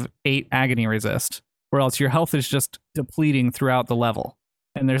to have 8 Agony Resist, or else your health is just depleting throughout the level,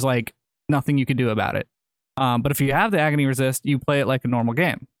 and there's like nothing you can do about it. But if you have the Agony Resist, you play it like a normal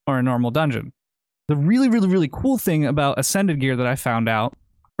game or a normal dungeon. The really, really, really cool thing about Ascended gear that I found out,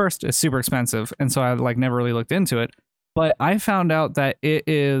 first, it's super expensive, and so I like never really looked into it. But I found out that it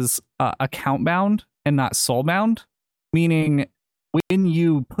is account bound and not soul bound, meaning when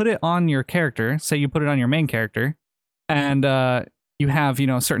you put it on your character, say you put it on your main character, and you have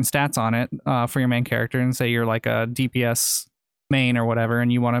certain stats on it for your main character, and say you're like a DPS main or whatever,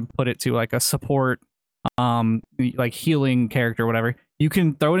 and you want to put it to like a support like healing character or whatever, you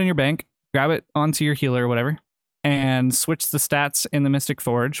can throw it in your bank, grab it onto your healer or whatever, and switch the stats in the Mystic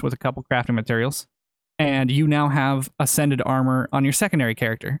Forge with a couple crafting materials, and you now have Ascended Armor on your secondary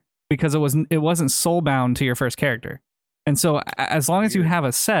character, because it wasn't soul bound to your first character. And so as long as you have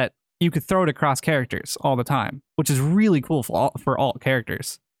a set, you could throw it across characters all the time, which is really cool for alt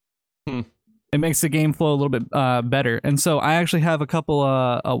characters. It makes the game flow a little bit better. And so I actually have a couple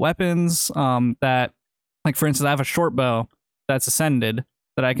weapons that, like, for instance, I have a short bow that's ascended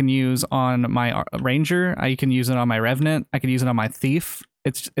that I can use on my ranger. I can use it on my revenant. I can use it on my thief.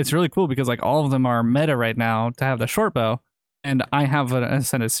 It's really cool because like all of them are meta right now to have the short bow, and I have an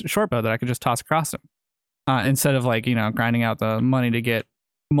ascended short bow that I could just toss across them instead of like grinding out the money to get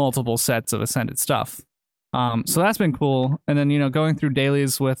multiple sets of ascended stuff. So that's been cool. And then going through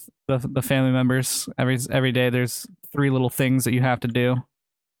dailies with the family members every day. There's 3 little things that you have to do,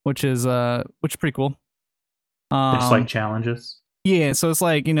 which is pretty cool. It's like challenges. Yeah, so it's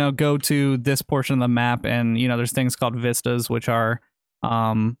like, go to this portion of the map, and there's things called vistas, which are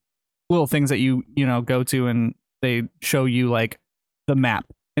little things that you go to, and they show you like the map.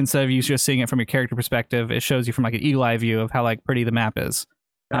 Instead of you just seeing it from your character perspective, it shows you from like an eagle eye view of how like pretty the map is.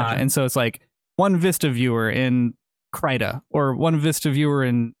 Gotcha. And so it's like one vista viewer in Kryta, or one vista viewer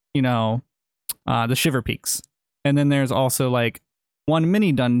in the Shiver Peaks, and then there's also like one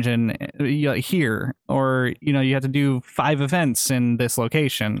mini dungeon here, or you have to do 5 events in this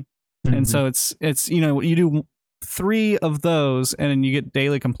location. And so it's you do 3 of those, and then you get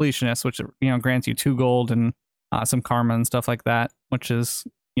daily completionists, which grants you 2 gold and some karma and stuff like that, which is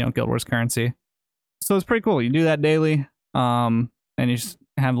Guild Wars currency. So it's pretty cool. You do that daily, and you just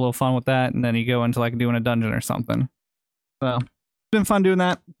have a little fun with that, and then you go into like doing a dungeon or something. So it's been fun doing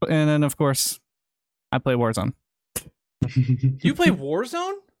that. And then of course I play Warzone. You play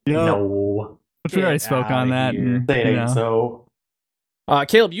Warzone? No. Which we already spoke on that. And, so.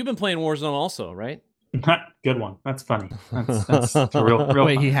 Caleb, you've been playing Warzone also, right? Good one. That's funny. That's a real.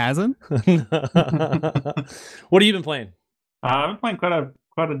 Wait, he hasn't? What have you been playing? I've been playing quite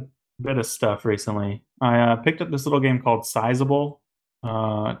a bit of stuff recently. I picked up this little game called Sizable.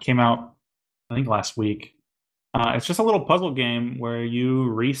 It came out, I think, last week. It's just a little puzzle game where you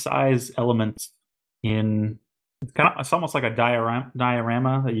resize elements in. It's almost like a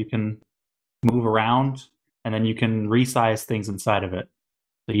diorama that you can move around, and then you can resize things inside of it.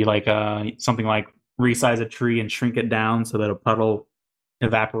 So you like something like resize a tree and shrink it down so that a puddle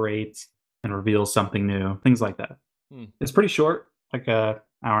evaporates and reveals something new. Things like that. It's pretty short, like an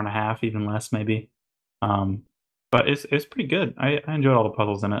hour and a half, even less maybe. But it's pretty good. I enjoyed all the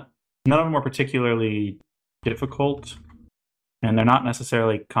puzzles in it. None of them were particularly difficult, and they're not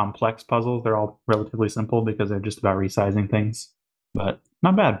necessarily complex puzzles. They're all relatively simple because they're just about resizing things. but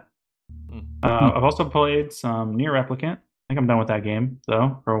not bad. I've also played some Nier Replicant. I think I'm done with that game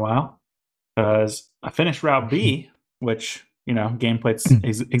though for a while because I finished Route B, which gameplay's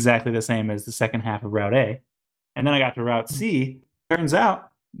exactly the same as the second half of Route A, and then I got to Route C. Turns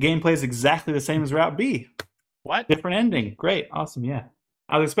out gameplay's exactly the same as Route B. What? Different ending. Great, awesome, yeah.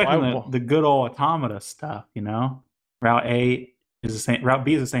 I was expecting the good old Automata stuff, Route A is the same. Route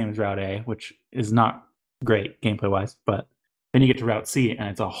B is the same as Route A, which is not great gameplay wise, but then you get to Route C and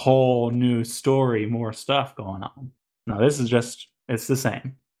it's a whole new story, more stuff going on. No, this is it's the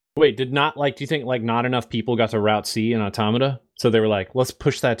same. Wait, do you think not enough people got to Route C in Automata? So they were like, let's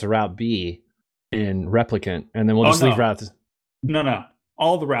push that to Route B in Replicant, and then we'll just leave Route. No.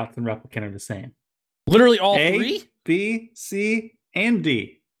 All the routes in Replicant are the same. Literally all A, three? B, C, and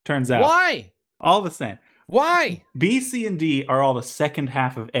D, turns out. Why? All the same. Why? B, C, and D are all the second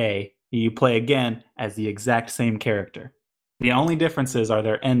half of A. You play again as the exact same character. The only differences are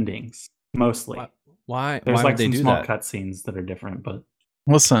their endings, mostly. Why? There's Why would they some do small that? cutscenes that are different, but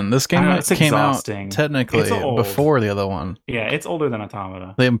listen, this game came out technically before the other one. Yeah, it's older than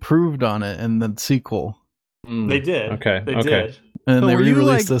Automata. They improved on it in the sequel. They did. Okay. They did. And then they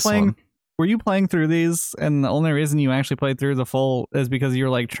re-released this one. Were you playing through these, and the only reason you actually played through the full is because you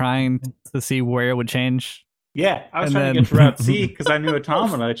were trying to see where it would change? Yeah, I was trying to get to Route C because I knew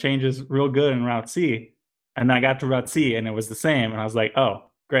Automata changes real good in Route C. And then I got to Route C and it was the same. And I was like, oh,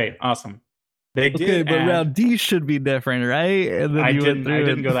 great, awesome. They did. Okay, but Route D should be different, right? And then I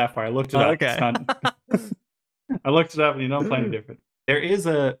didn't go that far. I looked it up. Okay. I looked it up and you don't play any different. There is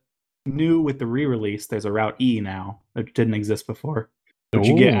a new with the re-release. There's a Route E now that didn't exist before. Which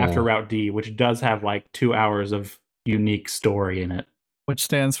you get after Route D, which does have 2 hours of unique story in it. Which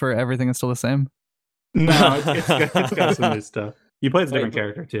stands for everything is still the same? No, it's got some new stuff. You play as a different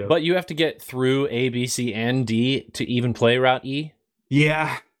character too. But you have to get through A, B, C, and D to even play Route E?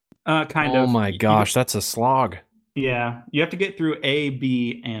 Yeah, kind of. Oh my gosh, that's a slog. Yeah, you have to get through A,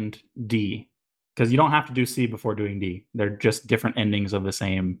 B, and D. Because you don't have to do C before doing D. They're just different endings of the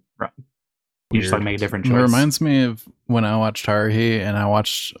same run. You just make a different choice. It reminds me of when I watched Haruhi and I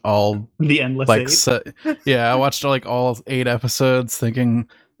watched all the endless I watched all 8 episodes thinking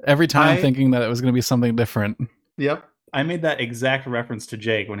thinking that it was going to be something different. Yep. I made that exact reference to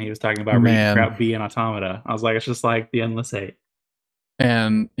Jake when he was talking about reading Route B and Automata. I was like, it's just like the Endless 8.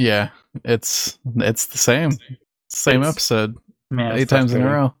 And yeah, it's the same. Same episode. Man, 8 times in a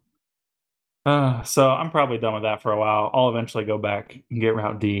row. So I'm probably done with that for a while. I'll eventually go back and get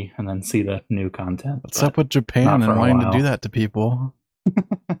Route D and then see the new content. What's up with Japan and wanting to do that to people?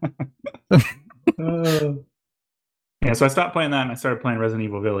 Yeah, so I stopped playing that and I started playing Resident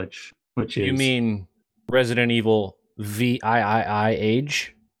Evil Village, which is... You mean Resident Evil VIII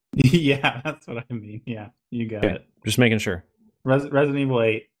Age? Yeah, that's what I mean. Yeah, you got it. Just making sure. Resident Evil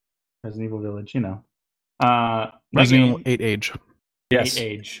 8, Resident Evil Village, Resident Evil 8 Age. Yes. 8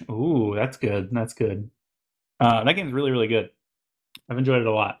 Age. Ooh, that's good. That's good. That game's really, really good. I've enjoyed it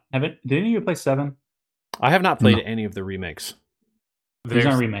a lot. Did any of you play 7? I have not played any of the remakes. These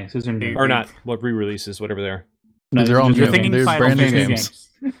aren't remakes. These are new. Or not, what re-releases, whatever they are. No, they're all new. They're brand new games.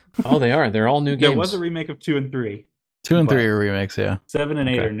 Oh, they are. They're all new games. There was a remake of 2 and 3. 2 and 3 are remakes, yeah. 7 and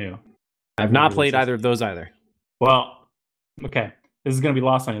 8 are new. I've not played either of those either. Well, okay. This is going to be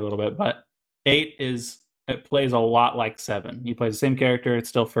lost on you a little bit, but 8 it plays a lot like 7. You play the same character. It's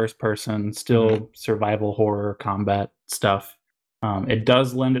still first person, still survival horror combat stuff. It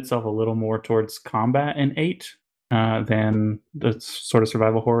does lend itself a little more towards combat in 8 than the sort of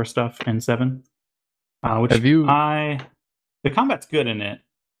survival horror stuff in 7. The combat's good in it,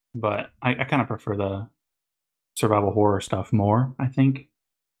 but I kind of prefer the survival horror stuff more, I think.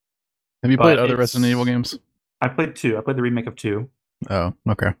 Have you played other Resident Evil games? I played 2. I played the remake of 2. Oh,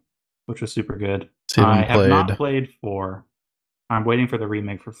 okay. Which was super good. So I have not played 4. I'm waiting for the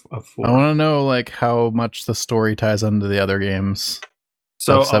remake of 4. I want to know how much the story ties into the other games.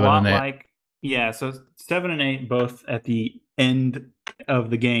 So 7 and 8. So 7 and 8 both at the end of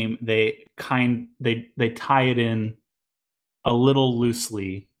the game, they tie it in a little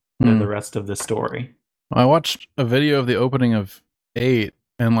loosely to the rest of the story. I watched a video of the opening of 8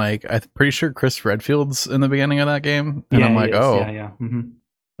 and I'm pretty sure Chris Redfield's in the beginning of that game, and I'm like,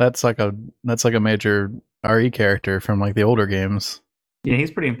 that's like a major RE character from the older games. Yeah,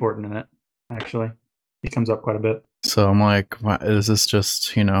 he's pretty important in it, actually. He comes up quite a bit. So I'm like, is this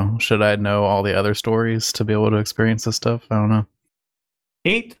just, should I know all the other stories to be able to experience this stuff? I don't know.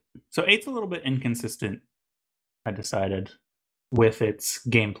 8's a little bit inconsistent, I decided, with its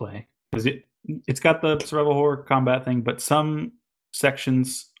gameplay. Because it's got the survival horror combat thing, but some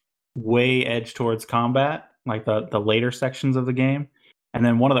sections way edge towards combat, like the later sections of the game, and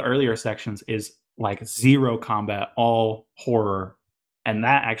then one of the earlier sections is like zero combat, all horror, and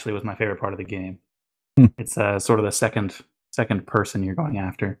that actually was my favorite part of the game. It's sort of the second person you're going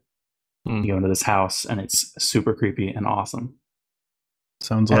after. You go into this house, and it's super creepy and awesome.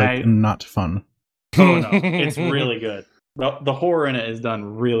 Sounds like not fun. Oh no, it's really good. The horror in it is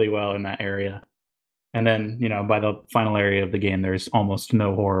done really well in that area. And then, by the final area of the game, there's almost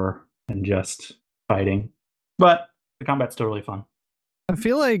no horror and just fighting. But the combat's still really fun. I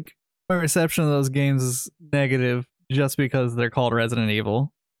feel like my reception of those games is negative just because they're called Resident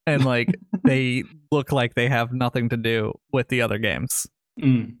Evil. And like they look like they have nothing to do with the other games.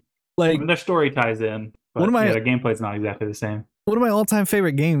 Like, I mean, their story ties in, but their gameplay's not exactly the same. One of my all-time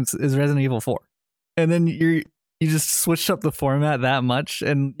favorite games is Resident Evil 4. And then you just switched up the format that much,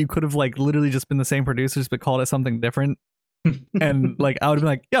 and you could have like literally just been the same producers but called it something different. And like I would have been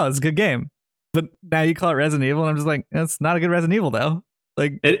like, "Yo, it's a good game," but now you call it Resident Evil, and I'm just like, "It's not a good Resident Evil, though."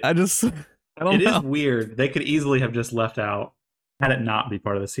 Like I don't know. It is weird. They could easily have just left out had it not be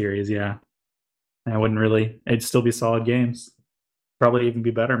part of the series. Yeah, and I wouldn't really. It'd still be solid games. Probably even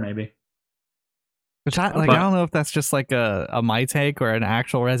be better, maybe. Which I don't know if that's just like a my take or an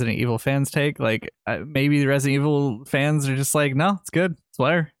actual Resident Evil fans take. Like maybe the Resident Evil fans are just like, no, it's good, it's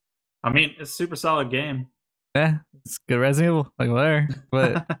whatever. I mean, it's a super solid game. Yeah, it's good Resident Evil, like whatever.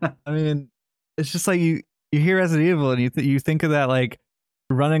 But I mean, it's just like you hear Resident Evil and you think of that like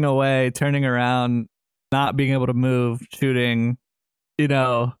running away, turning around, not being able to move, shooting,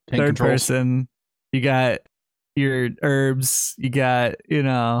 third person. You got your herbs. You got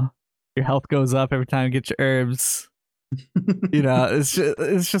your health goes up every time you get your herbs.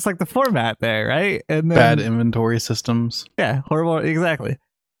 It's just like the format there, right? And then, bad inventory systems. Yeah, horrible. Exactly.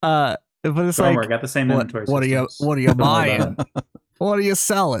 But it's like, got the same inventory systems. What are you buying? What are you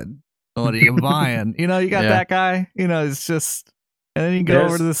selling? What are you buying? You got that guy. It's just, and then you go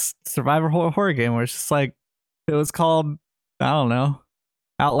over to this survivor horror game where it's just like it was called, I don't know,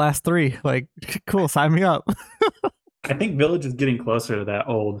 Outlast 3. Like, cool, sign me up. I think Village is getting closer to that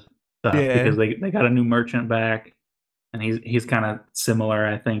old stuff because they got a new merchant back, and he's kind of similar,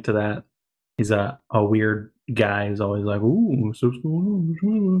 I think, to that. He's a weird guy who's always like, "Ooh, so what's going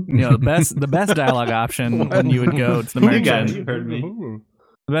on?" The best dialogue option when you would go to the merchant. You heard me.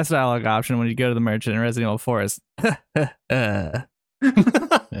 The best dialogue option when you go to the merchant in Resident Evil 4 is, yeah,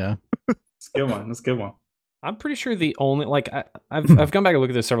 it's a good one. That's a good one. I'm pretty sure the only I've gone back and looked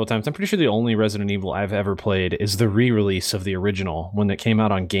at this several times. I'm pretty sure the only Resident Evil I've ever played is the re-release of the original when it came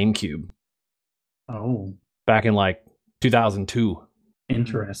out on GameCube. Oh, back in like 2002.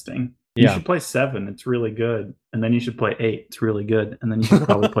 Interesting. You should play 7. It's really good, and then you should play 8. It's really good, and then you should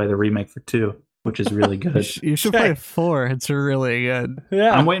probably play the remake for 2, which is really good. You should play 4. It's really good.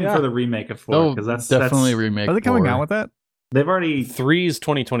 Yeah, I'm waiting for the remake of 4 because that's definitely remake. Are they coming out with that? They've already 3's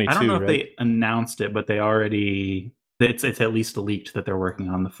 2022. I don't know if they announced it, but they already it's at least leaked that they're working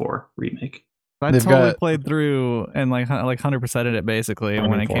on the 4 remake. I totally played through and like 100%ed it basically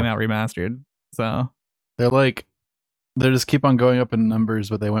when it came out remastered. So they just keep on going up in numbers,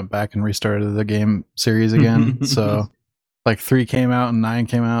 but they went back and restarted the game series again. So like 3 came out and 9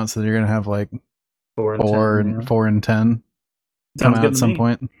 came out, so you're gonna have like 4 and 10 come out at some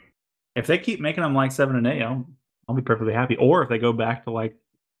point. If they keep making them like 7 and 8, I'll be perfectly happy. Or if they go back to like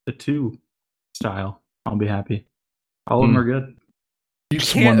the 2 style, I'll be happy. All of them are good. You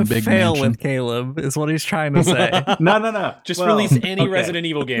can't fail with Caleb, is what he's trying to say. No. Just release any Resident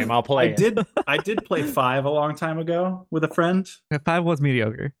Evil game. I'll play it. I did play 5 a long time ago with a friend. 5 was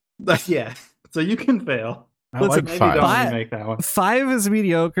mediocre. Yeah, so you can fail. Listen, maybe don't remake that one. 5 is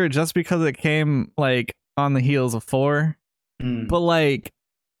mediocre just because it came like on the heels of 4. But like,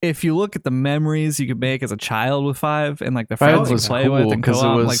 if you look at the memories you could make as a child with 5 and like the friends you play with and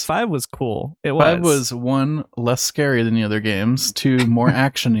co-op, like 5 was cool. It was. 5 was 1, less scary than the other games. 2, more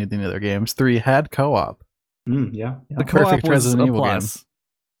actiony than the other games. 3, had co-op. Yeah. The co-op was Resident Evil game.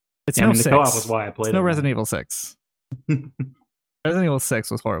 It's no 6. The co-op was why I played it. No Resident Evil 6. Resident Evil 6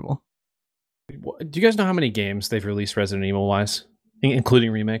 was horrible. Do you guys know how many games they've released Resident Evil wise,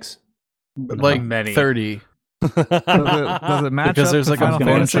 including remakes? Like many. 30. Does it match because up there's to like Final a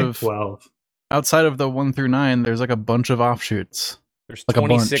bunch Fantasy? of 12. Outside of the 1 through 9, there's like a bunch of offshoots. There's like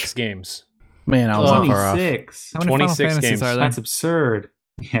 26 games. Man, I was not far off. 26. How many 26 Final Fantasies games. are there? That's absurd.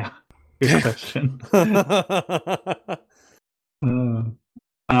 Yeah. Good question.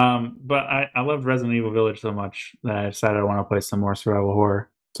 But I loved Resident Evil Village so much that I decided I want to play some more survival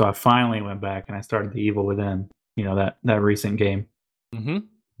horror. So I finally went back and I started The Evil Within. That recent game that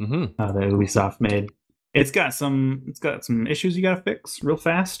Ubisoft made. It's got some issues you gotta fix real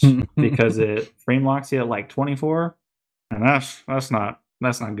fast because it frame locks you at like 24, and that's not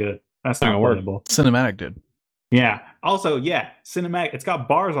good. That's not playable. Cinematic, dude. Yeah. Also, cinematic. It's got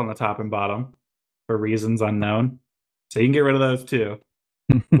bars on the top and bottom for reasons unknown, so you can get rid of those too.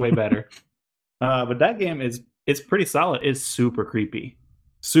 Way better. But that game it's pretty solid. It's super creepy.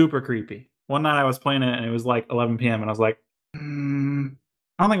 Super creepy. One night I was playing it and it was like 11 p.m. and I was like, I don't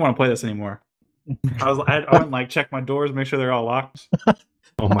think I want to play this anymore. I went like check my doors, make sure they're all locked.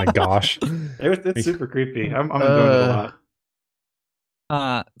 Oh my gosh. It's super creepy. I'm enjoying it a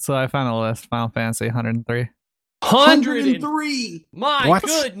lot. So I found a list. Final Fantasy 103. 103. My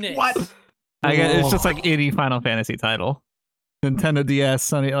goodness. What? It's just like any Final Fantasy title. Nintendo DS,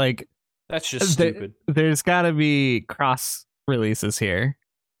 Sony, like that's just stupid. There's got to be cross releases here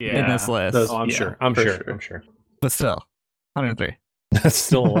in this list. I'm sure. But still, 103. That's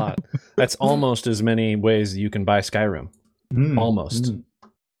still a lot. That's almost as many ways you can buy Skyrim. Almost.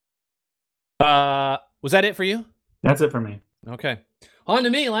 Was that it for you? That's it for me. Okay. On to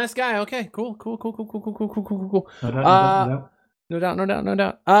me, last guy. Okay, cool. No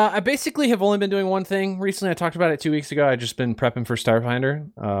doubt. I basically have only been doing one thing recently. I talked about it 2 weeks ago. I've just been prepping for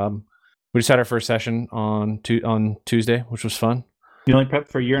Starfinder. We just had our first session on Tuesday, which was fun. You only prepped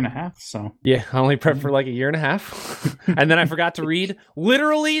for a year and a half, so... Yeah, I only prepped for like a year and a half. And then I forgot to read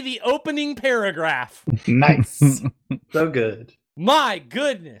literally the opening paragraph. Nice. So good. My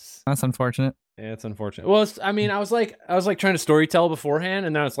goodness. That's unfortunate. Yeah, it's unfortunate. Well, I was like trying to storytell beforehand,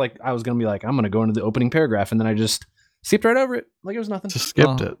 and now it's like I was going to be like, I'm going to go into the opening paragraph, and then I just skipped right over it like it was nothing. Just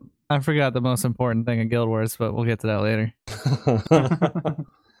skipped it. I forgot the most important thing in Guild Wars, but we'll get to that later.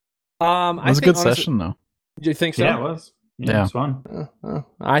 It was a good session, though. Do you think so? Yeah, it was. Yeah, it was fun.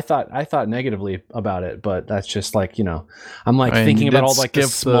 I thought negatively about it, but that's just like, I'm like thinking about all like the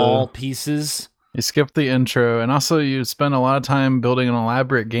small pieces. You skipped the intro, and also you spent a lot of time building an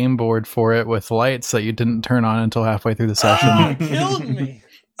elaborate game board for it with lights that you didn't turn on until halfway through the session. Oh, killed me.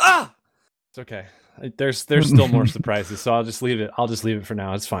 It's okay. There's still more surprises, so I'll just leave it for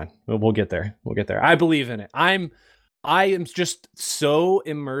now. It's fine. We'll get there. I believe in it. I am just so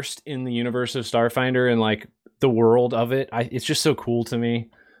immersed in the universe of Starfinder and like the world of it. It's just so cool to me,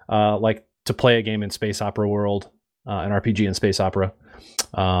 like to play a game in space opera world, an RPG in space opera.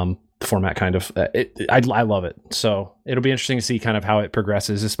 The format kind of I love it. So it'll be interesting to see kind of how it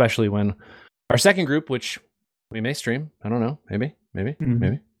progresses, especially when our second group, which we may stream. I don't know. Maybe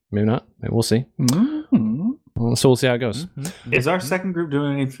not. Maybe we'll see. So we'll see how it goes. Is our second group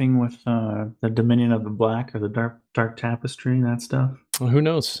doing anything with the Dominion of the Black or the Dark Tapestry and that stuff? Well, who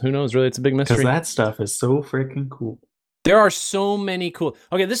knows? Really, it's a big mystery. Because that stuff is so freaking cool. There are so many cool...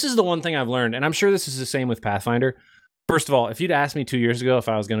 Okay, this is the one thing I've learned, and I'm sure this is the same with Pathfinder. First of all, if you'd asked me 2 years ago if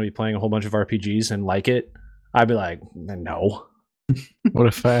I was going to be playing a whole bunch of RPGs and like it, I'd be like, no. What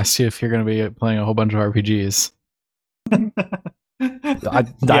if I asked you if you're going to be playing a whole bunch of RPGs?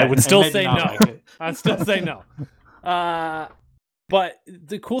 I would still say no. I'd still say no. But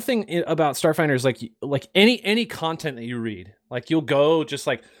the cool thing about Starfinder is like any content that you read, like you'll go just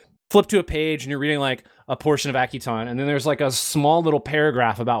like flip to a page and you're reading like a portion of Akiton, and then there's like a small little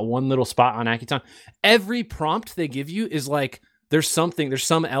paragraph about one little spot on Akiton. Every prompt they give you is like there's some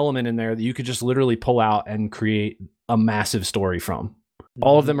element in there that you could just literally pull out and create a massive story from.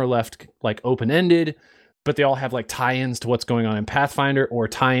 All of them are left like open-ended, but they all have like tie-ins to what's going on in Pathfinder or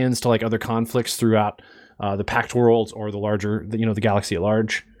tie-ins to like other conflicts throughout the Pact Worlds or the larger, the galaxy at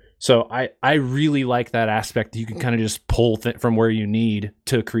large. So I really like that aspect that you can kind of just pull from where you need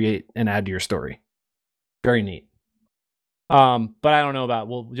to create and add to your story. Very neat. But I don't know about,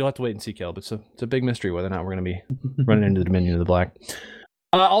 you'll have to wait and see, Caleb. It's a big mystery whether or not we're going to be running into the Dominion of the Black.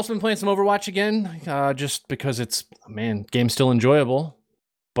 Also been playing some Overwatch again, just because game's still enjoyable,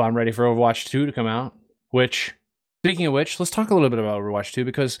 but I'm ready for Overwatch 2 to come out, speaking of which, let's talk a little bit about Overwatch 2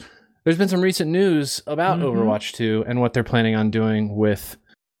 because there's been some recent news about Overwatch 2 and what they're planning on doing with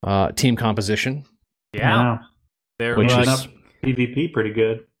team composition. Yeah. They're running up PvP pretty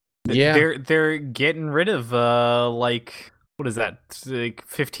good. Yeah. They're getting rid of what is that? Like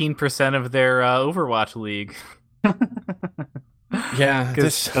 15% of their Overwatch league. Yeah,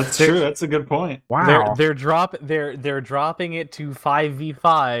 that's true. That's a good point. Wow. They're dropping it to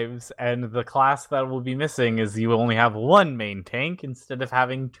 5v5s, and the class that will be missing is you only have one main tank instead of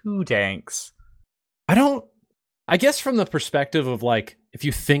having two tanks. I guess from the perspective of like if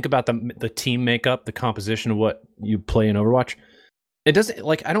you think about the team makeup, the composition of what you play in Overwatch, it doesn't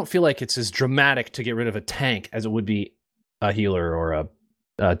I don't feel like it's as dramatic to get rid of a tank as it would be a healer or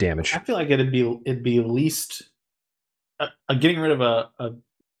a damage. I feel like it'd be least getting rid of a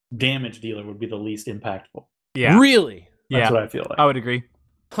damage dealer would be the least impactful. Yeah. Really? That's what I feel like. I would agree.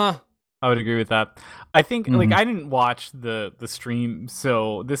 Huh. I would agree with that. I think like I didn't watch the stream,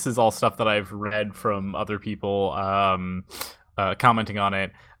 so this is all stuff that I've read from other people commenting on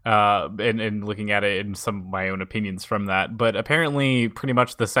it and looking at it and some of my own opinions from that. But apparently pretty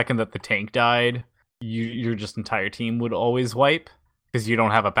much the second that the tank died, your just entire team would always wipe because you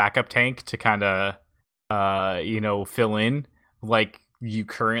don't have a backup tank to kind of fill in like you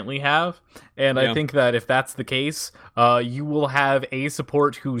currently have. And I think that if that's the case, you will have a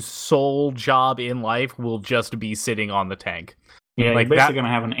support whose sole job in life will just be sitting on the tank. Yeah, like you're basically going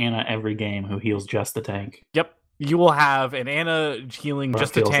to have an Ana every game who heals just the tank. Yep. You will have an Ana healing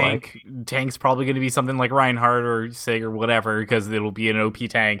just a tank. Tank's probably going to be something like Reinhardt or Sig or whatever, because it'll be an OP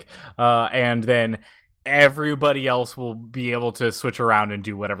tank. And then everybody else will be able to switch around and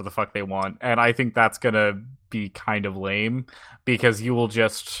do whatever the fuck they want. And I think that's going to be kind of lame, because you will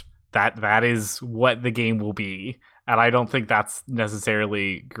just that is what the game will be. And I don't think that's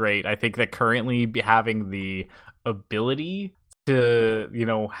necessarily great. I think that currently having the ability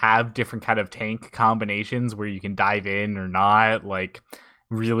to have different kind of tank combinations where you can dive in or not, like,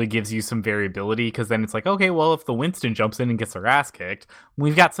 really gives you some variability, because then it's like, okay, well, if the Winston jumps in and gets their ass kicked,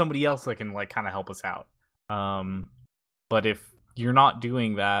 we've got somebody else that can like kind of help us out. But if you're not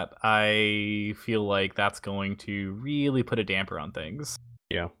doing that, I feel like that's going to really put a damper on things.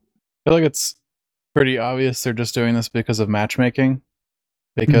 Yeah, I feel like it's pretty obvious they're just doing this because of matchmaking,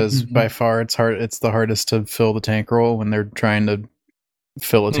 because by far it's the hardest to fill the tank role when they're trying to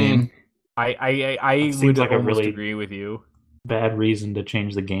fill a team. I would like almost really agree with you. Bad reason to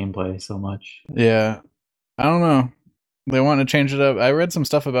change the gameplay so much. Yeah, I don't know. They want to change it up. I read some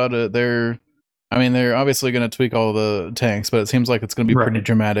stuff about it. They're obviously going to tweak all the tanks, but it seems like it's going to be pretty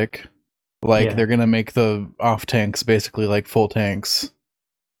dramatic. Like they're going to make the off tanks basically like full tanks.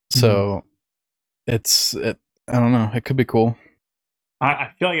 So I don't know. It could be cool.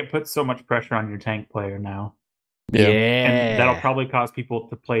 I feel like it puts so much pressure on your tank player now. Yeah. And that'll probably cause people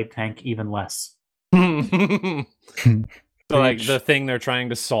to play tank even less. So like the thing they're trying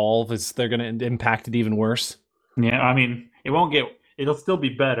to solve is they're going to impact it even worse. Yeah, I mean, it'll still be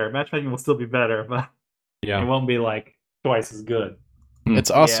better. Matchmaking will still be better, but it won't be like twice as good.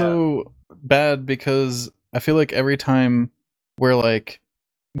 It's also bad because I feel like every time we're like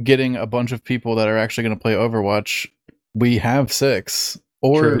getting a bunch of people that are actually going to play Overwatch, we have 6.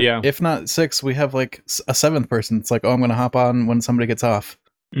 Or if not 6, we have like a 7th person. It's like, oh, I'm going to hop on when somebody gets off.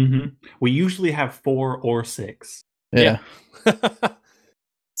 We usually have 4 or 6. Yeah.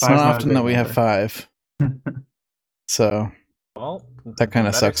 It's not often that we have 5. So that kind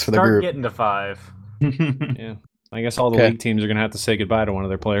of sucks for the group. Start getting to 5. Yeah. I guess all the league teams are going to have to say goodbye to one of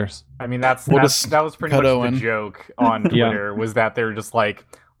their players. I mean, that was pretty much Owen. The joke on Twitter was that they're just like,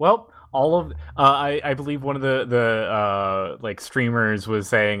 well, all of I believe one of the like streamers was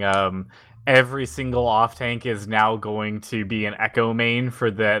saying every single off tank is now going to be an echo main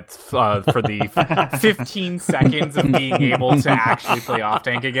for that for the 15 seconds of being able to actually play off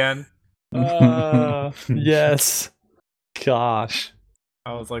tank again. Yes. Gosh.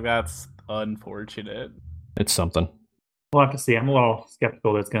 I was like, that's unfortunate. It's something. We'll have to see. I'm a little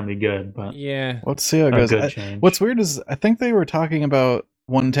skeptical that it's going to be good, but let's see how it goes. What's weird is I think they were talking about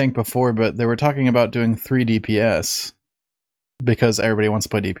one tank before, but they were talking about doing 3 DPS because everybody wants to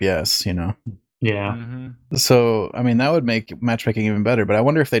play DPS, Yeah. So, I mean, that would make matchmaking even better, but I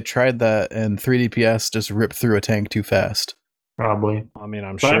wonder if they tried that and 3 DPS just ripped through a tank too fast. Probably. I mean,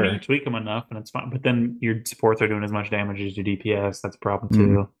 I'm sure. But I mean, you tweak them enough and it's fine. But then your supports are doing as much damage as your DPS. That's a problem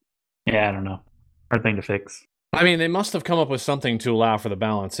too. Yeah, I don't know. Hard thing to fix. I mean, they must have come up with something to allow for the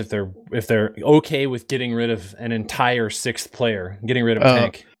balance if they're okay with getting rid of an entire 6th player, getting rid of a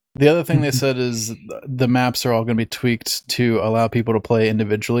tank. The other thing they said is the maps are all going to be tweaked to allow people to play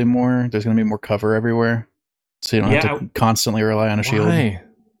individually more. There's going to be more cover everywhere, so you don't have to constantly rely on a shield.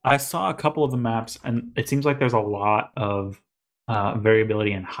 I saw a couple of the maps, and it seems like there's a lot of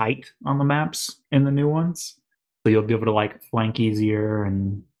variability in height on the maps in the new ones. So you'll be able to like flank easier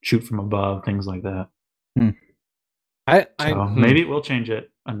and shoot from above, things like that. Maybe it will change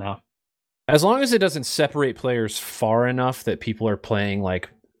it enough. As long as it doesn't separate players far enough that people are playing like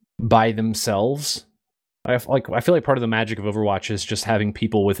by themselves. I feel like part of the magic of Overwatch is just having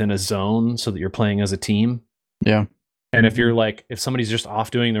people within a zone so that you're playing as a team. Yeah. And if you're like, if somebody's just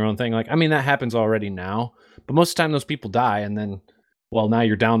off doing their own thing, like, I mean, that happens already now, but most of the time those people die and then, well, now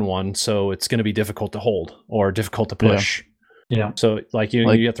you're down 1. So it's going to be difficult to hold or difficult to push. Yeah. So like,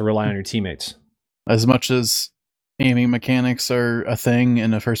 you have to rely on your teammates. As much as aiming mechanics are a thing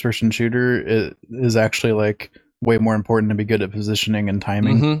in a first person shooter, it is actually like way more important to be good at positioning and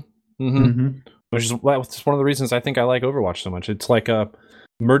timing. Which is one of the reasons I think I like Overwatch so much. It's like a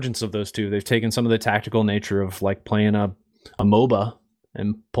emergence of those two. They've taken some of the tactical nature of like playing a MOBA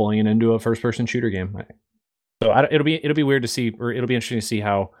and pulling it into a first-person shooter game. So it'll be weird to see, or it'll be interesting to see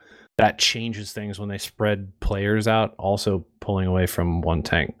how that changes things when they spread players out, also pulling away from one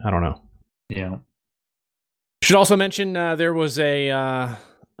tank. I don't know. Yeah. Should also mention there was a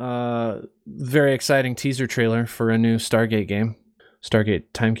very exciting teaser trailer for a new Stargate game, Stargate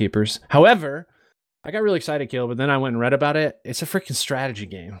Timekeepers. However, I got really excited, Caleb, but then I went and read about it. It's a freaking strategy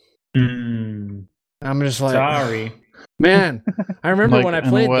game. I'm just like, sorry, man. I remember when I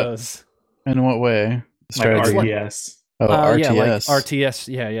played those. In what way? Strategy. Like RTS. Oh, RTS. Yeah, like RTS.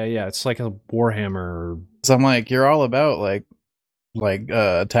 Yeah. It's like a Warhammer. So I'm like, you're all about like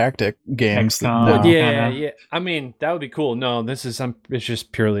tactic games. Yeah. I mean, that would be cool. No, it's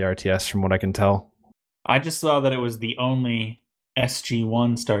just purely RTS from what I can tell. I just saw that it was the only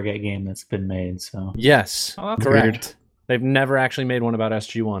SG-1 Stargate game that's been made. So yes, correct. Weird. They've never actually made one about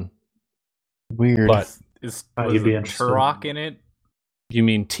SG-1. Weird. But was Turok in it? You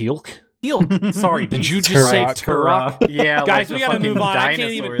mean Teal'c? Teal'c. Sorry, did you just say Turok? Yeah, guys, we gotta move on. I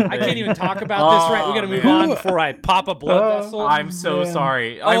can't even talk about this right. We gotta move on before I pop a blood vessel. I'm so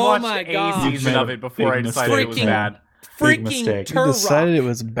sorry. I watched a season of it before I decided it was bad. Freaking Turok. You decided it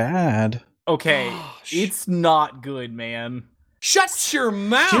was bad. Okay, it's not good, man. Shut your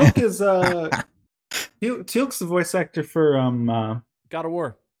mouth. Teal'c's the voice actor for God of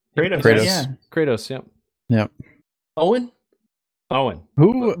War. Kratos. Yeah. Kratos, Yep. Owen.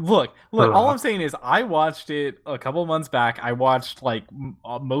 Who? Look. All I'm saying is, I watched it a couple months back. I watched like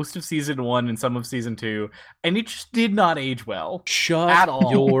most of season 1 and some of season 2, and it just did not age well. Shut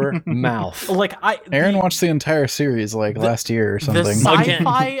your mouth. Aaron watched the entire series last year or something. The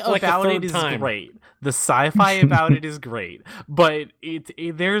sci-fi about it is great. The sci-fi about it is great, but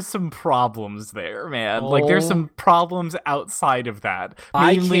there's some problems there, man. Like there's some problems outside of that.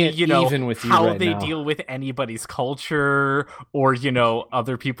 Mainly, even with how right they now. deal with anybody's culture, or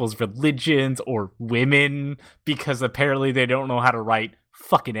other people's religions or women, because apparently they don't know how to write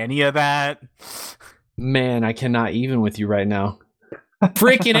fucking any of that. Man, I cannot even with you right now.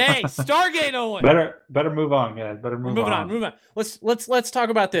 Freaking A, Stargate, Owen. Better move on, guys. Moving on. Let's talk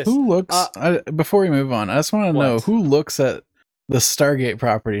about this. Who looks before we move on? I just want to know who looks at the Stargate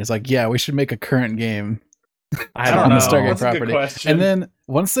property. It's like, yeah, we should make a current game. I don't know. The Stargate That's property. a good question. And then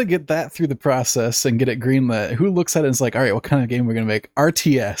once they get that through the process and get it greenlit, who looks at it and is like, all right, what kind of game we're gonna make?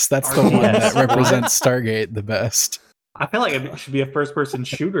 RTS. That's the one that represents Stargate the best. I feel like it should be a first-person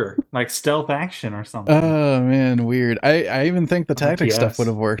shooter, like stealth action or something. Oh man, weird. I even think the tactics stuff would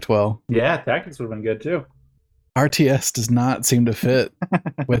have worked well. Yeah, tactics would have been good too. RTS does not seem to fit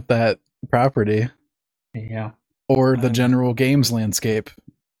with that property. Yeah. Or the general games landscape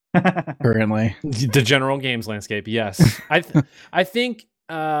currently. The general games landscape, yes. I think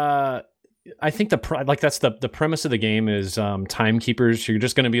that's the premise of the game is timekeepers. You're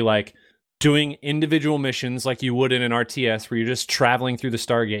just going to be like doing individual missions like you would in an RTS, where you're just traveling through the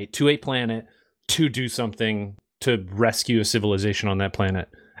Stargate to a planet to do something to rescue a civilization on that planet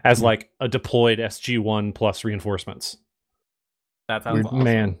as like a deployed SG-1 plus reinforcements. That sounds awesome.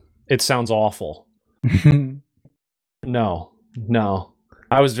 Man, it sounds awful. No.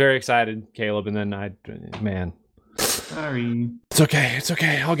 I was very excited, Caleb, and then Sorry. It's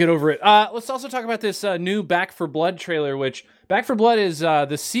okay. I'll get over it. Let's also talk about this new Back 4 Blood trailer, which Back 4 Blood is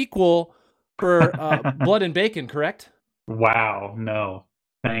the sequel for Blood and Bacon, correct? Wow, no.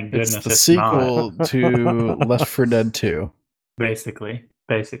 Thank goodness it's the sequel to Left 4 Dead 2. Basically.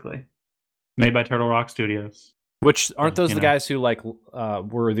 Made by Turtle Rock Studios. Which, aren't those the guys who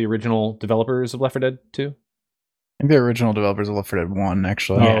were the original developers of Left 4 Dead 2? I think the original developers of Left 4 Dead 1,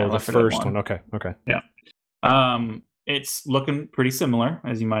 actually. Yeah, the first one. Okay. Yeah. It's looking pretty similar,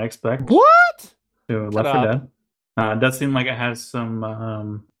 as you might expect. What? To Left 4 Dead. It does seem like it has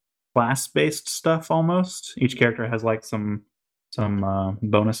some class-based stuff almost. Each character has some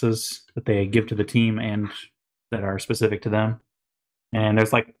bonuses that they give to the team and that are specific to them. And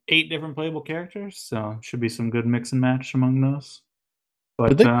there's 8 different playable characters, so should be some good mix and match among those. But,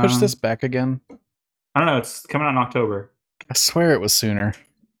 did they push this back again? I don't know. It's coming out in October. I swear it was sooner.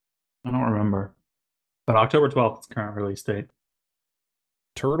 I don't remember. But October 12th is the current release date.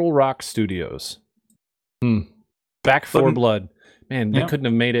 Turtle Rock Studios. Back 4 Blood. Man, they couldn't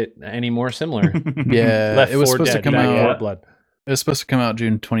have made it any more similar. Yeah, it was supposed to come out. Blood. It was supposed to come out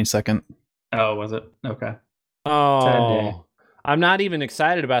June 22nd. Oh, was it? Okay. Oh, I'm not even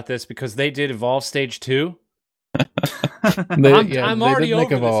excited about this because they did Evolve Stage 2. I'm already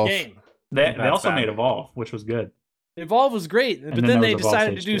over this game. They also made Evolve, which was good. Evolve was great, but then they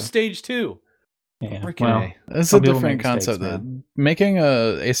decided to do Stage 2. Yeah, okay. It's a different concept. Making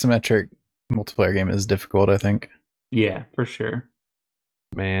a asymmetric multiplayer game is difficult, I think. Yeah, for sure.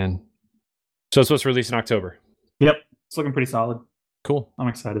 Man. So it's supposed to release in October. Yep. It's looking pretty solid. Cool. I'm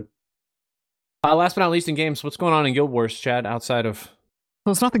excited. Last but not least in games, what's going on in Guild Wars, Chad, outside of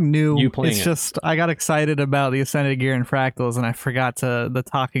Well, it's nothing new. You playing It's just I got excited about the Ascended Gear and Fractals, and I forgot the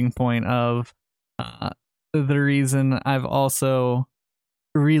talking point of the reason I've also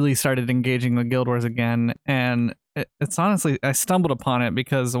really started engaging with Guild Wars again. And it's honestly, I stumbled upon it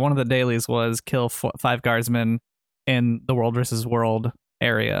because one of the dailies was kill 5 guardsmen in the World versus World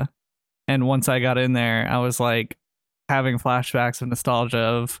area. And once I got in there, I was like having flashbacks of nostalgia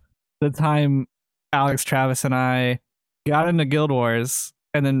of the time Alex, Travis, and I got into Guild Wars,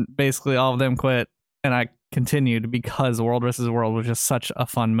 and then basically all of them quit, and I continued because World vs. World was just such a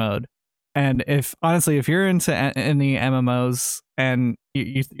fun mode. And if you're into any MMOs and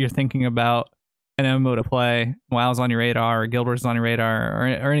you're thinking about an MMO to play, WoW's on your radar, or Guild Wars is on your radar,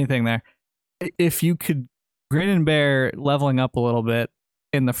 or anything there, if you could grin and bear leveling up a little bit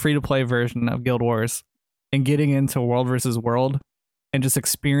in the free-to-play version of Guild Wars and getting into World vs. World and just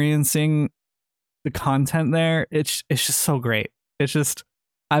experiencing the content there, it's just so great. It's just,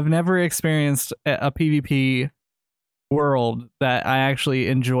 I've never experienced a PvP world that I actually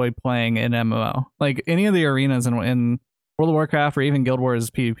enjoy playing in MMO. Like any of the arenas in World of Warcraft or even Guild Wars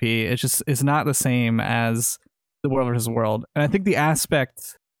PvP, it's not the same as the World vs. World. And I think the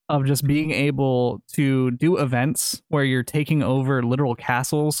aspect of just being able to do events where you're taking over literal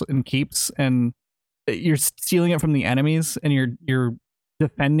castles and keeps, and you're stealing it from the enemies, and you're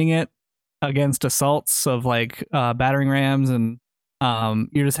defending it against assaults of like battering rams, and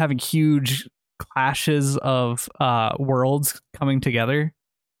you're just having huge clashes of worlds coming together.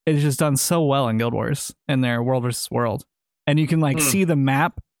 It's just done so well in Guild Wars and their World versus World, and you can like see the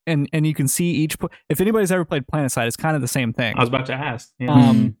map, and you can see each. If anybody's ever played PlanetSide, it's kind of the same thing. I was about to ask.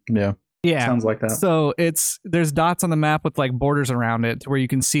 Yeah. Yeah, sounds like that. So there's dots on the map with like borders around it to where you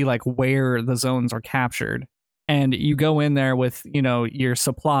can see like where the zones are captured. And you go in there with, your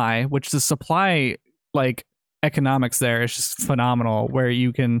supply, which the supply, like, economics there is just phenomenal, where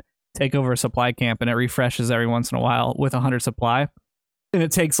you can take over a supply camp and it refreshes every once in a while with 100 supply. And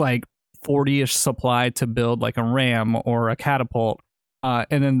it takes, like, 40-ish supply to build, like, a ram or a catapult.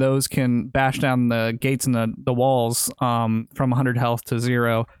 And then those can bash down the gates and the walls from 100 health to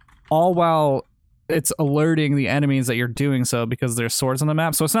 0, all while it's alerting the enemies that you're doing so because there's swords on the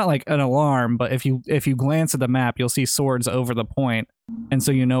map. So it's not like an alarm, but if you glance at the map, you'll see swords over the point, and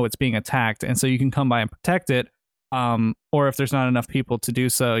so you know it's being attacked, and so you can come by and protect it. Or if there's not enough people to do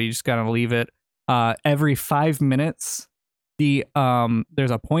so, you just gotta leave it. Every 5 minutes, there's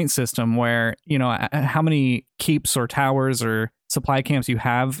a point system where how many keeps or towers or supply camps you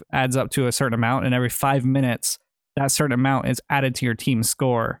have adds up to a certain amount, and every 5 minutes, that certain amount is added to your team's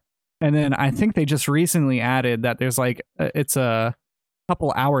score. And then I think they just recently added that there's like, it's a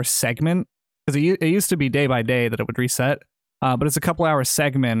couple hour segment, because it used to be day by day that it would reset, but it's a couple hour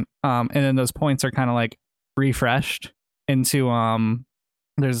segment, and then those points are kind of like refreshed into,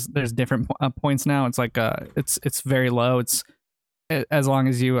 there's different points now. It's like, it's very low. It's as long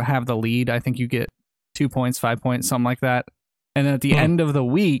as you have the lead, I think you get 2 points, 5 points, something like that. And then at the end of the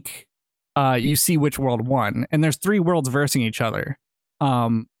week, you see which world won, and there's 3 worlds versing each other.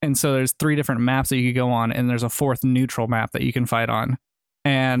 And so there's 3 different maps that you could go on, and there's a 4th neutral map that you can fight on.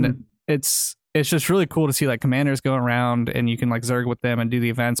 And it's just really cool to see like commanders go around, and you can like Zerg with them and do the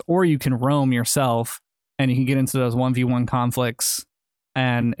events, or you can roam yourself and you can get into those 1v1 conflicts.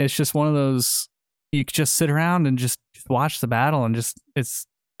 And it's just one of those, you can just sit around and just watch the battle, and just it's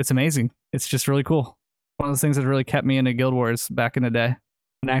amazing. It's just really cool. One of those things that really kept me into Guild Wars back in the day,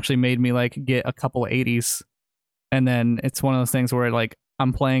 and actually made me like get a couple of 80s. And then it's one of those things where like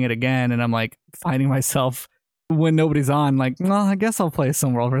I'm playing it again, and I'm like finding myself when nobody's on, like, well, I guess I'll play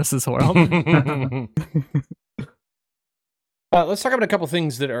some World vs. World. Let's talk about a couple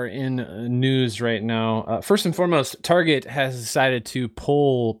things that are in news right now. First and foremost, Target has decided to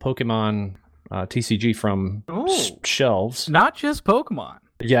pull Pokemon TCG from shelves. Not just Pokemon.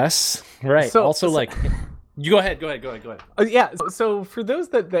 Yes, right. Also, like, you go ahead. Yeah. So for those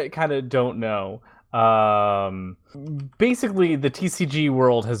that kind of don't know, basically the TCG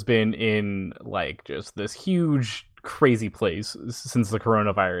world has been in like just this huge crazy place since the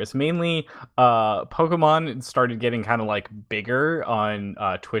coronavirus. Mainly Pokemon started getting kind of like bigger on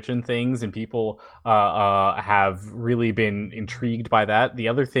Twitch and things, and people have really been intrigued by that. The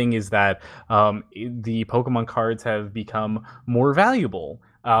other thing is that the Pokemon cards have become more valuable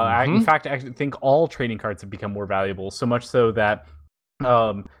In fact, I think all trading cards have become more valuable, so much so that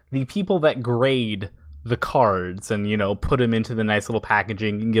the people that grade the cards and, you know, put them into the nice little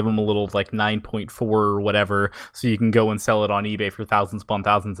packaging and give them a little like 9.4 or whatever, so you can go and sell it on eBay for thousands upon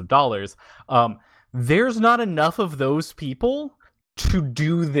thousands of dollars. There's not enough of those people to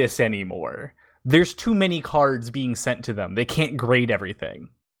do this anymore. There's too many cards being sent to them. They can't grade everything.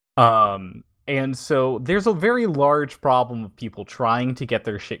 And so there's a very large problem of people trying to get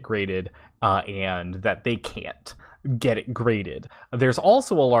their shit graded, and that they can't get it graded. There's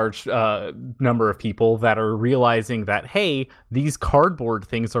also a large number of people that are realizing that, hey, these cardboard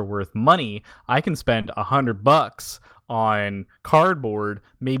things are worth money. I can spend $100 on cardboard,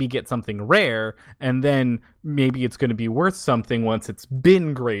 maybe get something rare, and then maybe it's going to be worth something once it's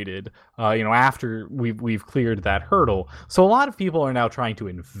been graded, after we've cleared that hurdle. So a lot of people are now trying to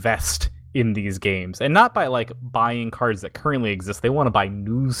invest in these games, and not by like buying cards that currently exist. They want to buy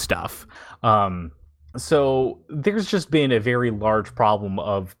new stuff. So there's just been a very large problem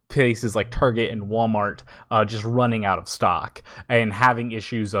of places like Target and Walmart just running out of stock and having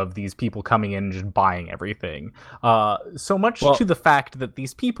issues of these people coming in and just buying everything. So much to the fact that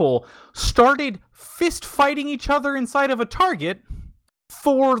these people started fist fighting each other inside of a Target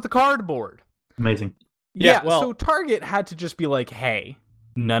for the cardboard. Amazing. Yeah, so Target had to just be like, hey,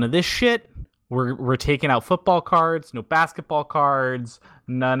 none of this shit. We're taking out football cards, no basketball cards,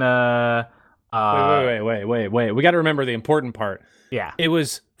 none of... Wait. We got to remember the important part. Yeah. It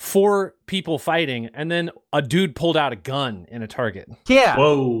was 4 people fighting, and then a dude pulled out a gun in a Target. Yeah.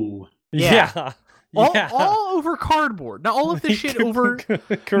 Whoa. Yeah. All over cardboard. Now, all of this shit over...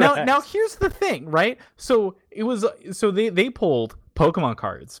 Now, here's the thing, right? So they pulled Pokemon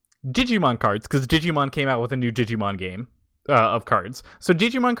cards, Digimon cards, because Digimon came out with a new Digimon game of cards. So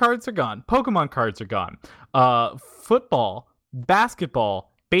Digimon cards are gone. Pokemon cards are gone. Football,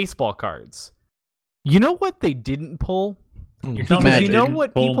 basketball, baseball cards. You know what they didn't pull? Because you know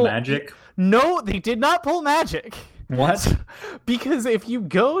what people... Magic? No, they did not pull Magic. What? Because if you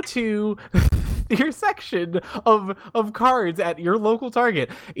go to your section of cards at your local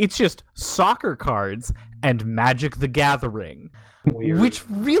Target, it's just soccer cards and Magic the Gathering. Weird. Which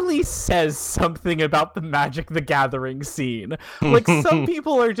really says something about the Magic the Gathering scene. Like, some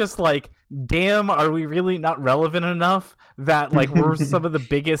people are just like, damn, are we really not relevant enough that, like, we're some of the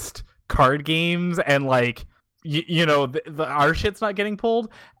biggest card games and, like, our shit's not getting pulled?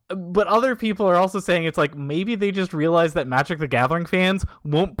 But other people are also saying it's like, maybe they just realized that Magic the Gathering fans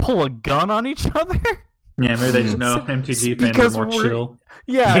won't pull a gun on each other. Yeah, maybe they just know MTG fans are more chill.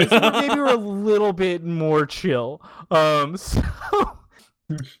 Yeah, so maybe we're a little bit more chill. So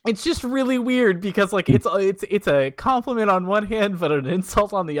it's just really weird because, like, it's a compliment on one hand, but an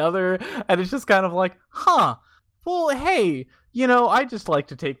insult on the other, and it's just kind of like, well, hey, I just like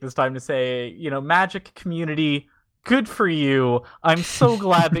to take this time to say, Magic community, good for you. I'm so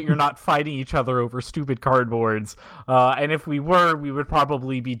glad that you're not fighting each other over stupid cardboards. And if we were, we would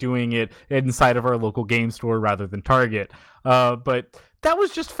probably be doing it inside of our local game store rather than Target. But that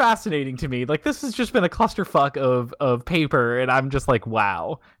was just fascinating to me. Like, this has just been a clusterfuck of paper, and I'm just like,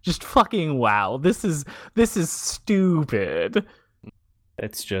 wow. Just fucking wow. This is stupid.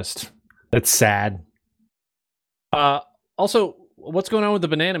 It's sad. Also, what's going on with the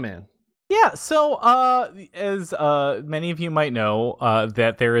Banana Man? Yeah, so as many of you might know,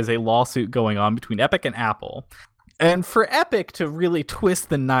 that there is a lawsuit going on between Epic and Apple. And for Epic to really twist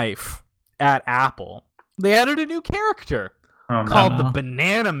the knife at Apple, they added a new character called the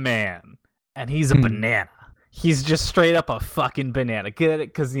Banana Man. And he's a banana. He's just straight up a fucking banana. Get it?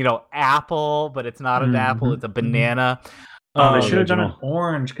 Because, apple, but it's not an apple, it's a banana. They should have done an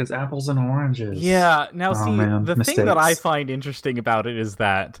orange because apples and oranges. Yeah. Now, the thing that I find interesting about it is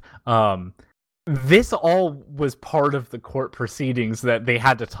that this all was part of the court proceedings that they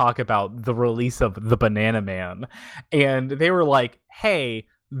had to talk about the release of the Banana Man. And they were like, hey,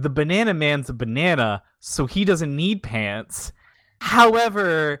 the Banana Man's a banana, so he doesn't need pants.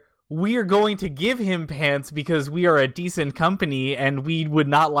 However, we are going to give him pants because we are a decent company and we would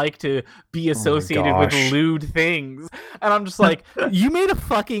not like to be associated with lewd things. And I'm just like, you made a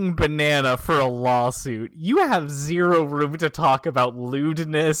fucking banana for a lawsuit. You have zero room to talk about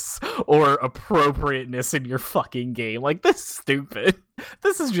lewdness or appropriateness in your fucking game. Like, this is stupid.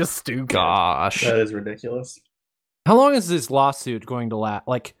 This is just stupid. Gosh. That is ridiculous. How long is this lawsuit going to last?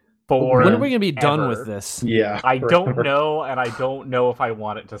 Like, when are we going to be done with this? Yeah. I don't know, and I don't know if I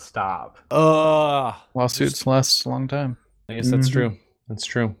want it to stop. Lawsuits last a long time. I guess that's true. That's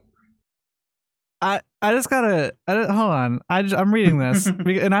true. I just gotta hold on. I'm reading this,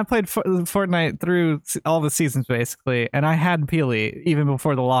 and I played Fortnite through all the seasons basically, and I had Peely even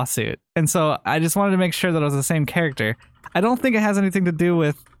before the lawsuit, and so I just wanted to make sure that it was the same character. I don't think it has anything to do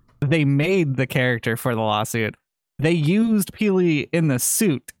with they made the character for the lawsuit. They used Peely in the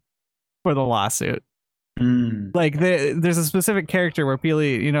suit for the lawsuit. Like there's a specific character where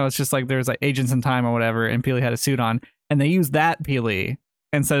Peely, it's just like there's like Agents in Time or whatever, and Peely had a suit on, and they used that Peely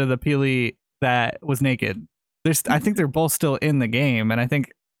instead of the Peely that was naked. I think they're both still in the game, and I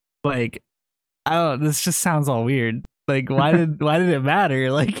think like I don't know, this just sounds all weird. Like why did it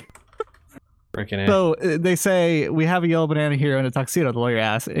matter? Like freaking so they say we have a yellow banana hero in a tuxedo, the lawyer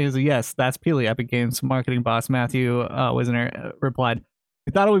asked. And he was like, yes, that's Peely. Epic Games marketing boss Matthew Wisner replied,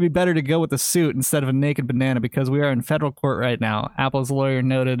 we thought it would be better to go with a suit instead of a naked banana because we are in federal court right now. Apple's lawyer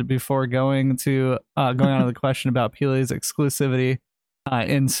noted before going on to the question about Peely's exclusivity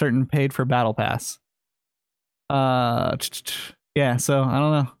in certain paid for battle pass. Yeah, so I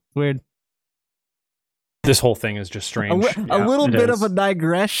don't know. Weird. This whole thing is just strange. A little bit of a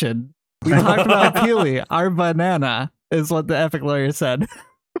digression. We talked about Peely. Our banana is what the Epic lawyer said.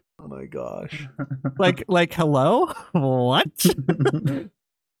 Oh my gosh. like hello? What?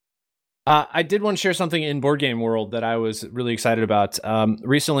 I did want to share something in board game world that I was really excited about.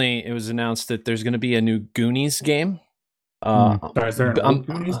 Recently, it was announced that there's going to be a new Goonies game. Sorry, is there an old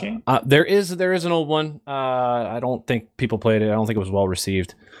Goonies game? There is an old one. I don't think people played it. I don't think it was well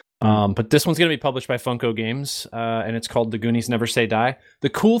received. But this one's going to be published by Funko Games, and it's called The Goonies Never Say Die. The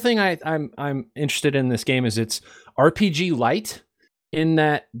cool thing I'm interested in this game is it's RPG light, in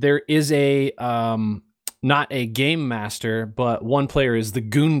that there is a not a game master, but one player is the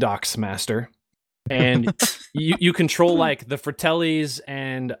Goondocks master, and you control like the Fratellis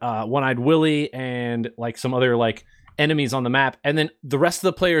and One-Eyed Willie and like some other like enemies on the map, and then the rest of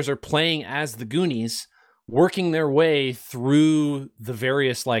the players are playing as the Goonies, working their way through the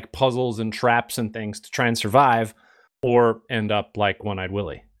various like puzzles and traps and things to try and survive or end up like One-Eyed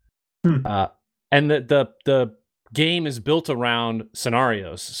Willie. And the game is built around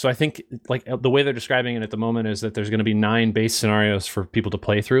scenarios. So I think like the way they're describing it at the moment is that there's going to be 9 base scenarios for people to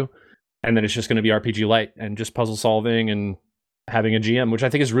play through. And then it's just going to be RPG light and just puzzle solving and having a GM, which I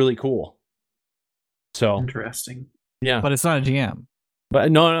think is really cool. So interesting. Yeah. But it's not a GM. But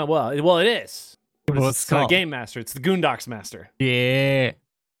no, well, it is. It's not a game master. It's the Goondocks master. Yeah.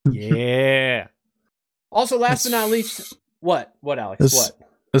 Yeah. Also, last but not least, what, Alex? What?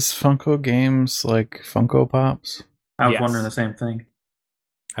 Is Funko Games like Funko Pops? I was wondering the same thing.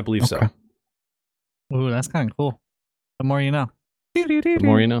 I believe so. Ooh, that's kind of cool. The more you know. The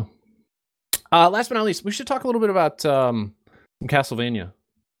more you know. Last but not least, we should talk a little bit about Castlevania.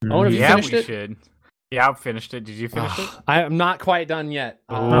 Oh, have you finished it? Should. Yeah, I finished it. Did you finish it? I am not quite done yet.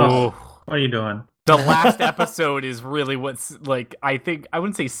 What are you doing? The last episode is really what's like, I think, I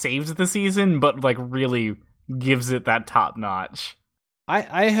wouldn't say saves the season, but like really gives it that top notch.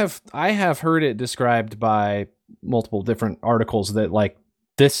 I have heard it described by multiple different articles that like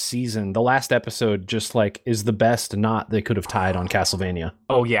this season, the last episode just like is the best knot they could have tied on Castlevania.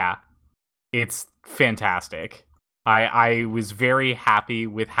 Oh yeah. It's fantastic. I was very happy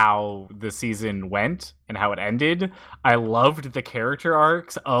with how the season went and how it ended. I loved the character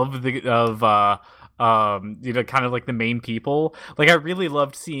arcs of kind of like the main people. Like I really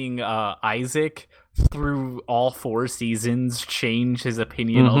loved seeing Isaac through all 4 seasons change his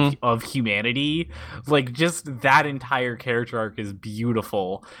opinion of humanity. Like just that entire character arc is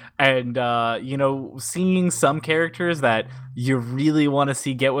beautiful. And seeing some characters that you really want to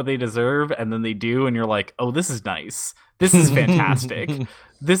see get what they deserve, and then they do, and you're like, oh, this is nice, this is fantastic.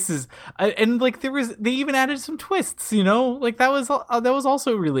 This is and like they even added some twists, like that was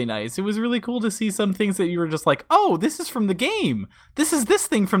also really nice. It was really cool to see some things that you were just like, oh, this is from the game, this is this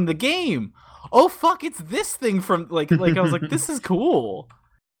thing from the game, oh fuck, it's this thing from like I was like, this is cool.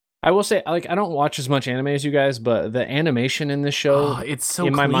 I will say, like, I don't watch as much anime as you guys, but the animation in this show, it's so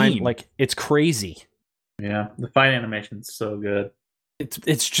in clean. My mind, like, it's crazy. Yeah, the fight animation's so good.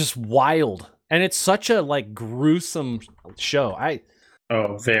 It's just wild, and it's such a like gruesome show. I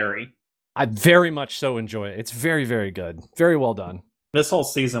very much so enjoy it. It's very, very good, very well done. This whole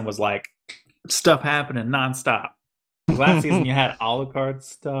season was like stuff happening nonstop. Last season you had Alucard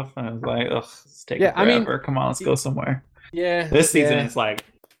stuff, and I was like, ugh, it's taking forever. Come on, let's go somewhere. Yeah. This season it's like,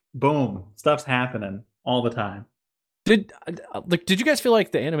 boom, stuff's happening all the time. Did you guys feel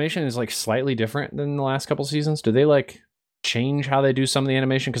like the animation is like slightly different than the last couple seasons? Did they like change how they do some of the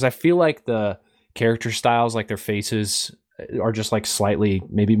animation? Because I feel like the character styles, like their faces, are just like slightly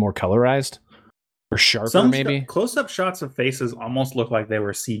maybe more colorized. Or sharper, Some maybe? Close-up shots of faces almost look like they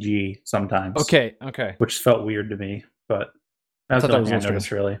were CG sometimes. Okay. Which felt weird to me, but that's the only thing I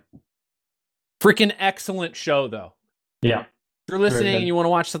noticed, really. Freaking excellent show, though. Yeah. If you're listening and you want to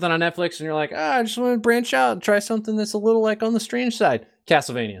watch something on Netflix and you're like, I just want to branch out and try something that's a little like on the strange side.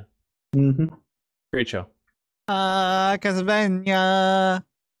 Castlevania. Mm-hmm. Great show. Castlevania.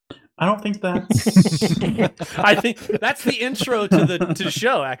 I don't think that's... I think that's the intro to the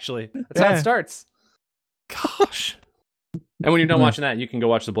show, actually. That's how it starts. Gosh. And when you're done watching that, you can go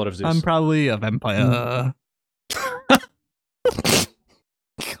watch The Blood of Zeus. I'm probably a vampire.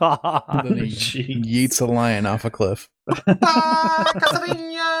 God. And then he yeets a lion off a cliff.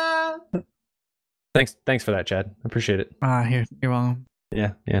 Thanks for that, Chad. I appreciate it. Here, you're welcome.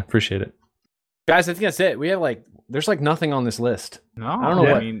 Yeah, appreciate it. Guys, I think that's it. We have there's nothing on this list. No, I don't know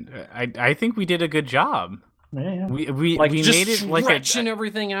what. I mean, I think we did a good job. Yeah. We just made it stretching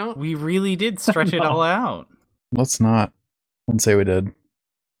everything out. We really did stretch it all out. Let's not. Let's say we did.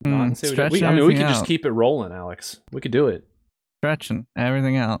 I mean, we could just keep it rolling, Alex. We could do it. Stretching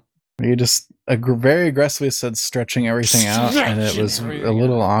everything out. You just very aggressively said stretching everything out, and it was a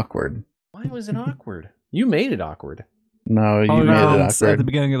little awkward. Why was it awkward? You made it awkward. No, you made it awkward. At the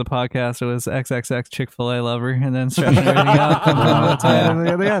beginning of the podcast, it was XXX Chick-fil-A lover, and then stretching everything out. And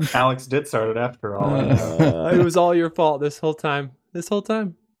at the end. Alex did start it after all. It was all your fault this whole time.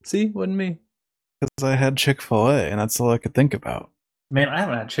 See, wasn't me. Because I had Chick-fil-A, and that's all I could think about. Man, I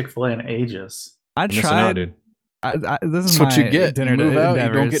haven't had Chick-fil-A in ages. I tried. Dude. This is what you get. Dinner you move out,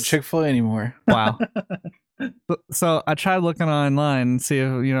 endeavors. you don't get Chick-fil-A anymore. Wow. So I tried looking online and see if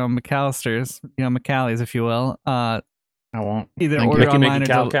McAllister's, McCallies, if you will. I won't. Either Thank order you. online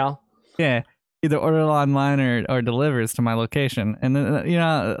Cal. Yeah, either order online or delivers to my location. And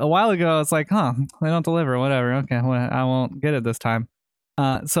then a while ago it's like, they don't deliver. Whatever. Okay, well, I won't get it this time.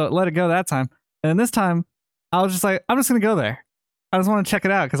 So let it go that time. And this time I was just like, I'm just gonna go there. I just want to check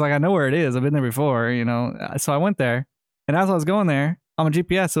it out because I know where it is. I've been there before, So I went there, and as I was going there on my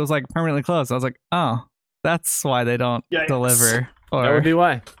GPS, it was like permanently closed. I was like, oh, that's why they don't deliver. That would be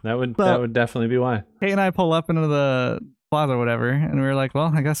why. That would definitely be why. Kate and I pull up into the plaza or whatever, and we were like,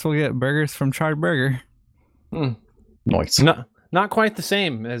 well, I guess we'll get burgers from Charred Burger. Nice. Not quite the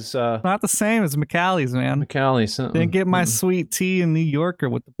same as not the same as McCallies, man. McCallies. Didn't get my sweet tea in New Yorker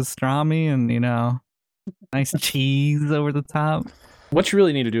with the pastrami and nice cheese over the top. What you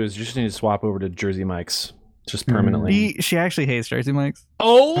really need to do is you just need to swap over to Jersey Mike's just permanently. She actually hates Jersey Mike's.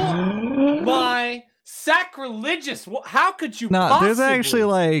 Oh my sacrilegious! How could you? No, possibly? There's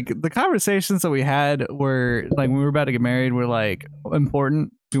actually the conversations that we had were when we were about to get married were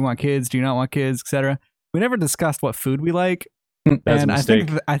important. Do you want kids? Do you not want kids? Etc. We never discussed what food we like, that's and a mistake.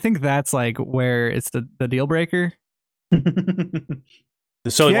 I think that's where it's the deal breaker.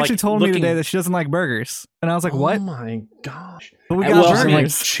 So she actually told me today that she doesn't like burgers, and I was like, "What? Oh my gosh!" But we got burgers. Like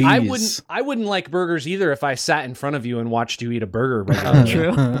cheese. I wouldn't like burgers either if I sat in front of you and watched you eat a burger.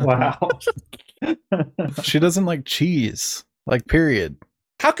 True. Wow. She doesn't like cheese. Period.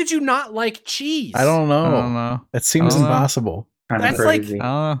 How could you not like cheese? I don't know. It seems impossible. That's crazy.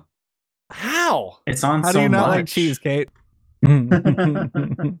 How? It's on. How do you not like cheese, Kate?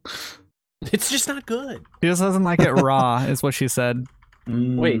 It's just not good. She just doesn't like it raw, is what she said.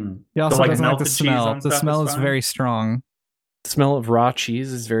 Wait. He also doesn't like the smell. The smell is very strong. The smell of raw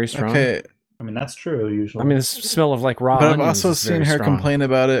cheese is very strong. Okay. I mean, that's true usually. I mean, the smell of raw But I've onions also is seen very her strong. complain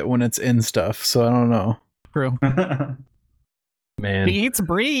about it when it's in stuff, so I don't know. True. Man. He eats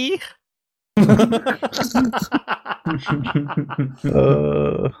brie. I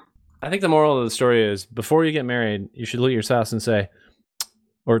think the moral of the story is before you get married, you should look at your spouse and say,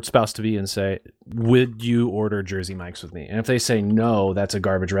 or spouse to be and say, would you order Jersey Mike's with me? And if they say no, that's a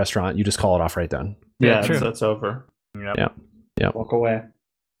garbage restaurant. You just call it off right then. Yeah, true. that's over. Yep. Walk away.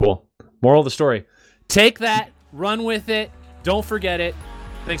 Cool. Moral of the story. Take that, run with it. Don't forget it.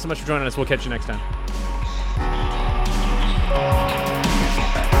 Thanks so much for joining us. We'll catch you next time.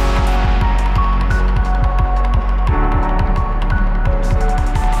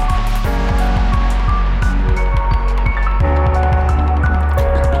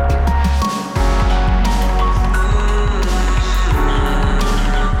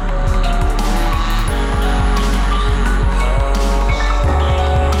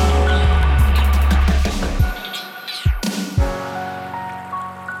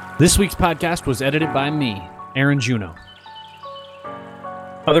 This week's podcast was edited by me, Aaron Juno.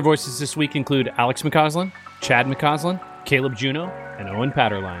 Other voices this week include Alex McCausland, Chad McCausland, Caleb Juno, and Owen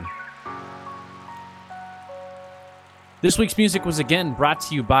Patterline. This week's music was again brought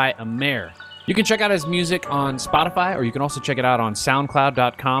to you by Amer. You can check out his music on Spotify, or you can also check it out on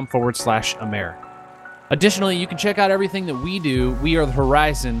soundcloud.com/Amer. Additionally, you can check out everything that we do, We Are the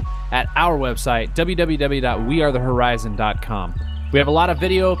Horizon, at our website, www.wearethehorizon.com. We have a lot of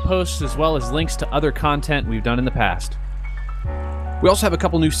video posts as well as links to other content we've done in the past. We also have a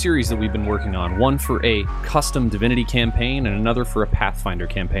couple new series that we've been working on, one for a custom Divinity campaign and another for a Pathfinder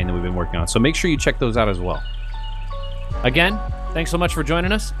campaign that we've been working on. So make sure you check those out as well. Again, thanks so much for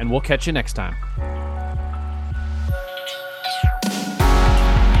joining us, and we'll catch you next time.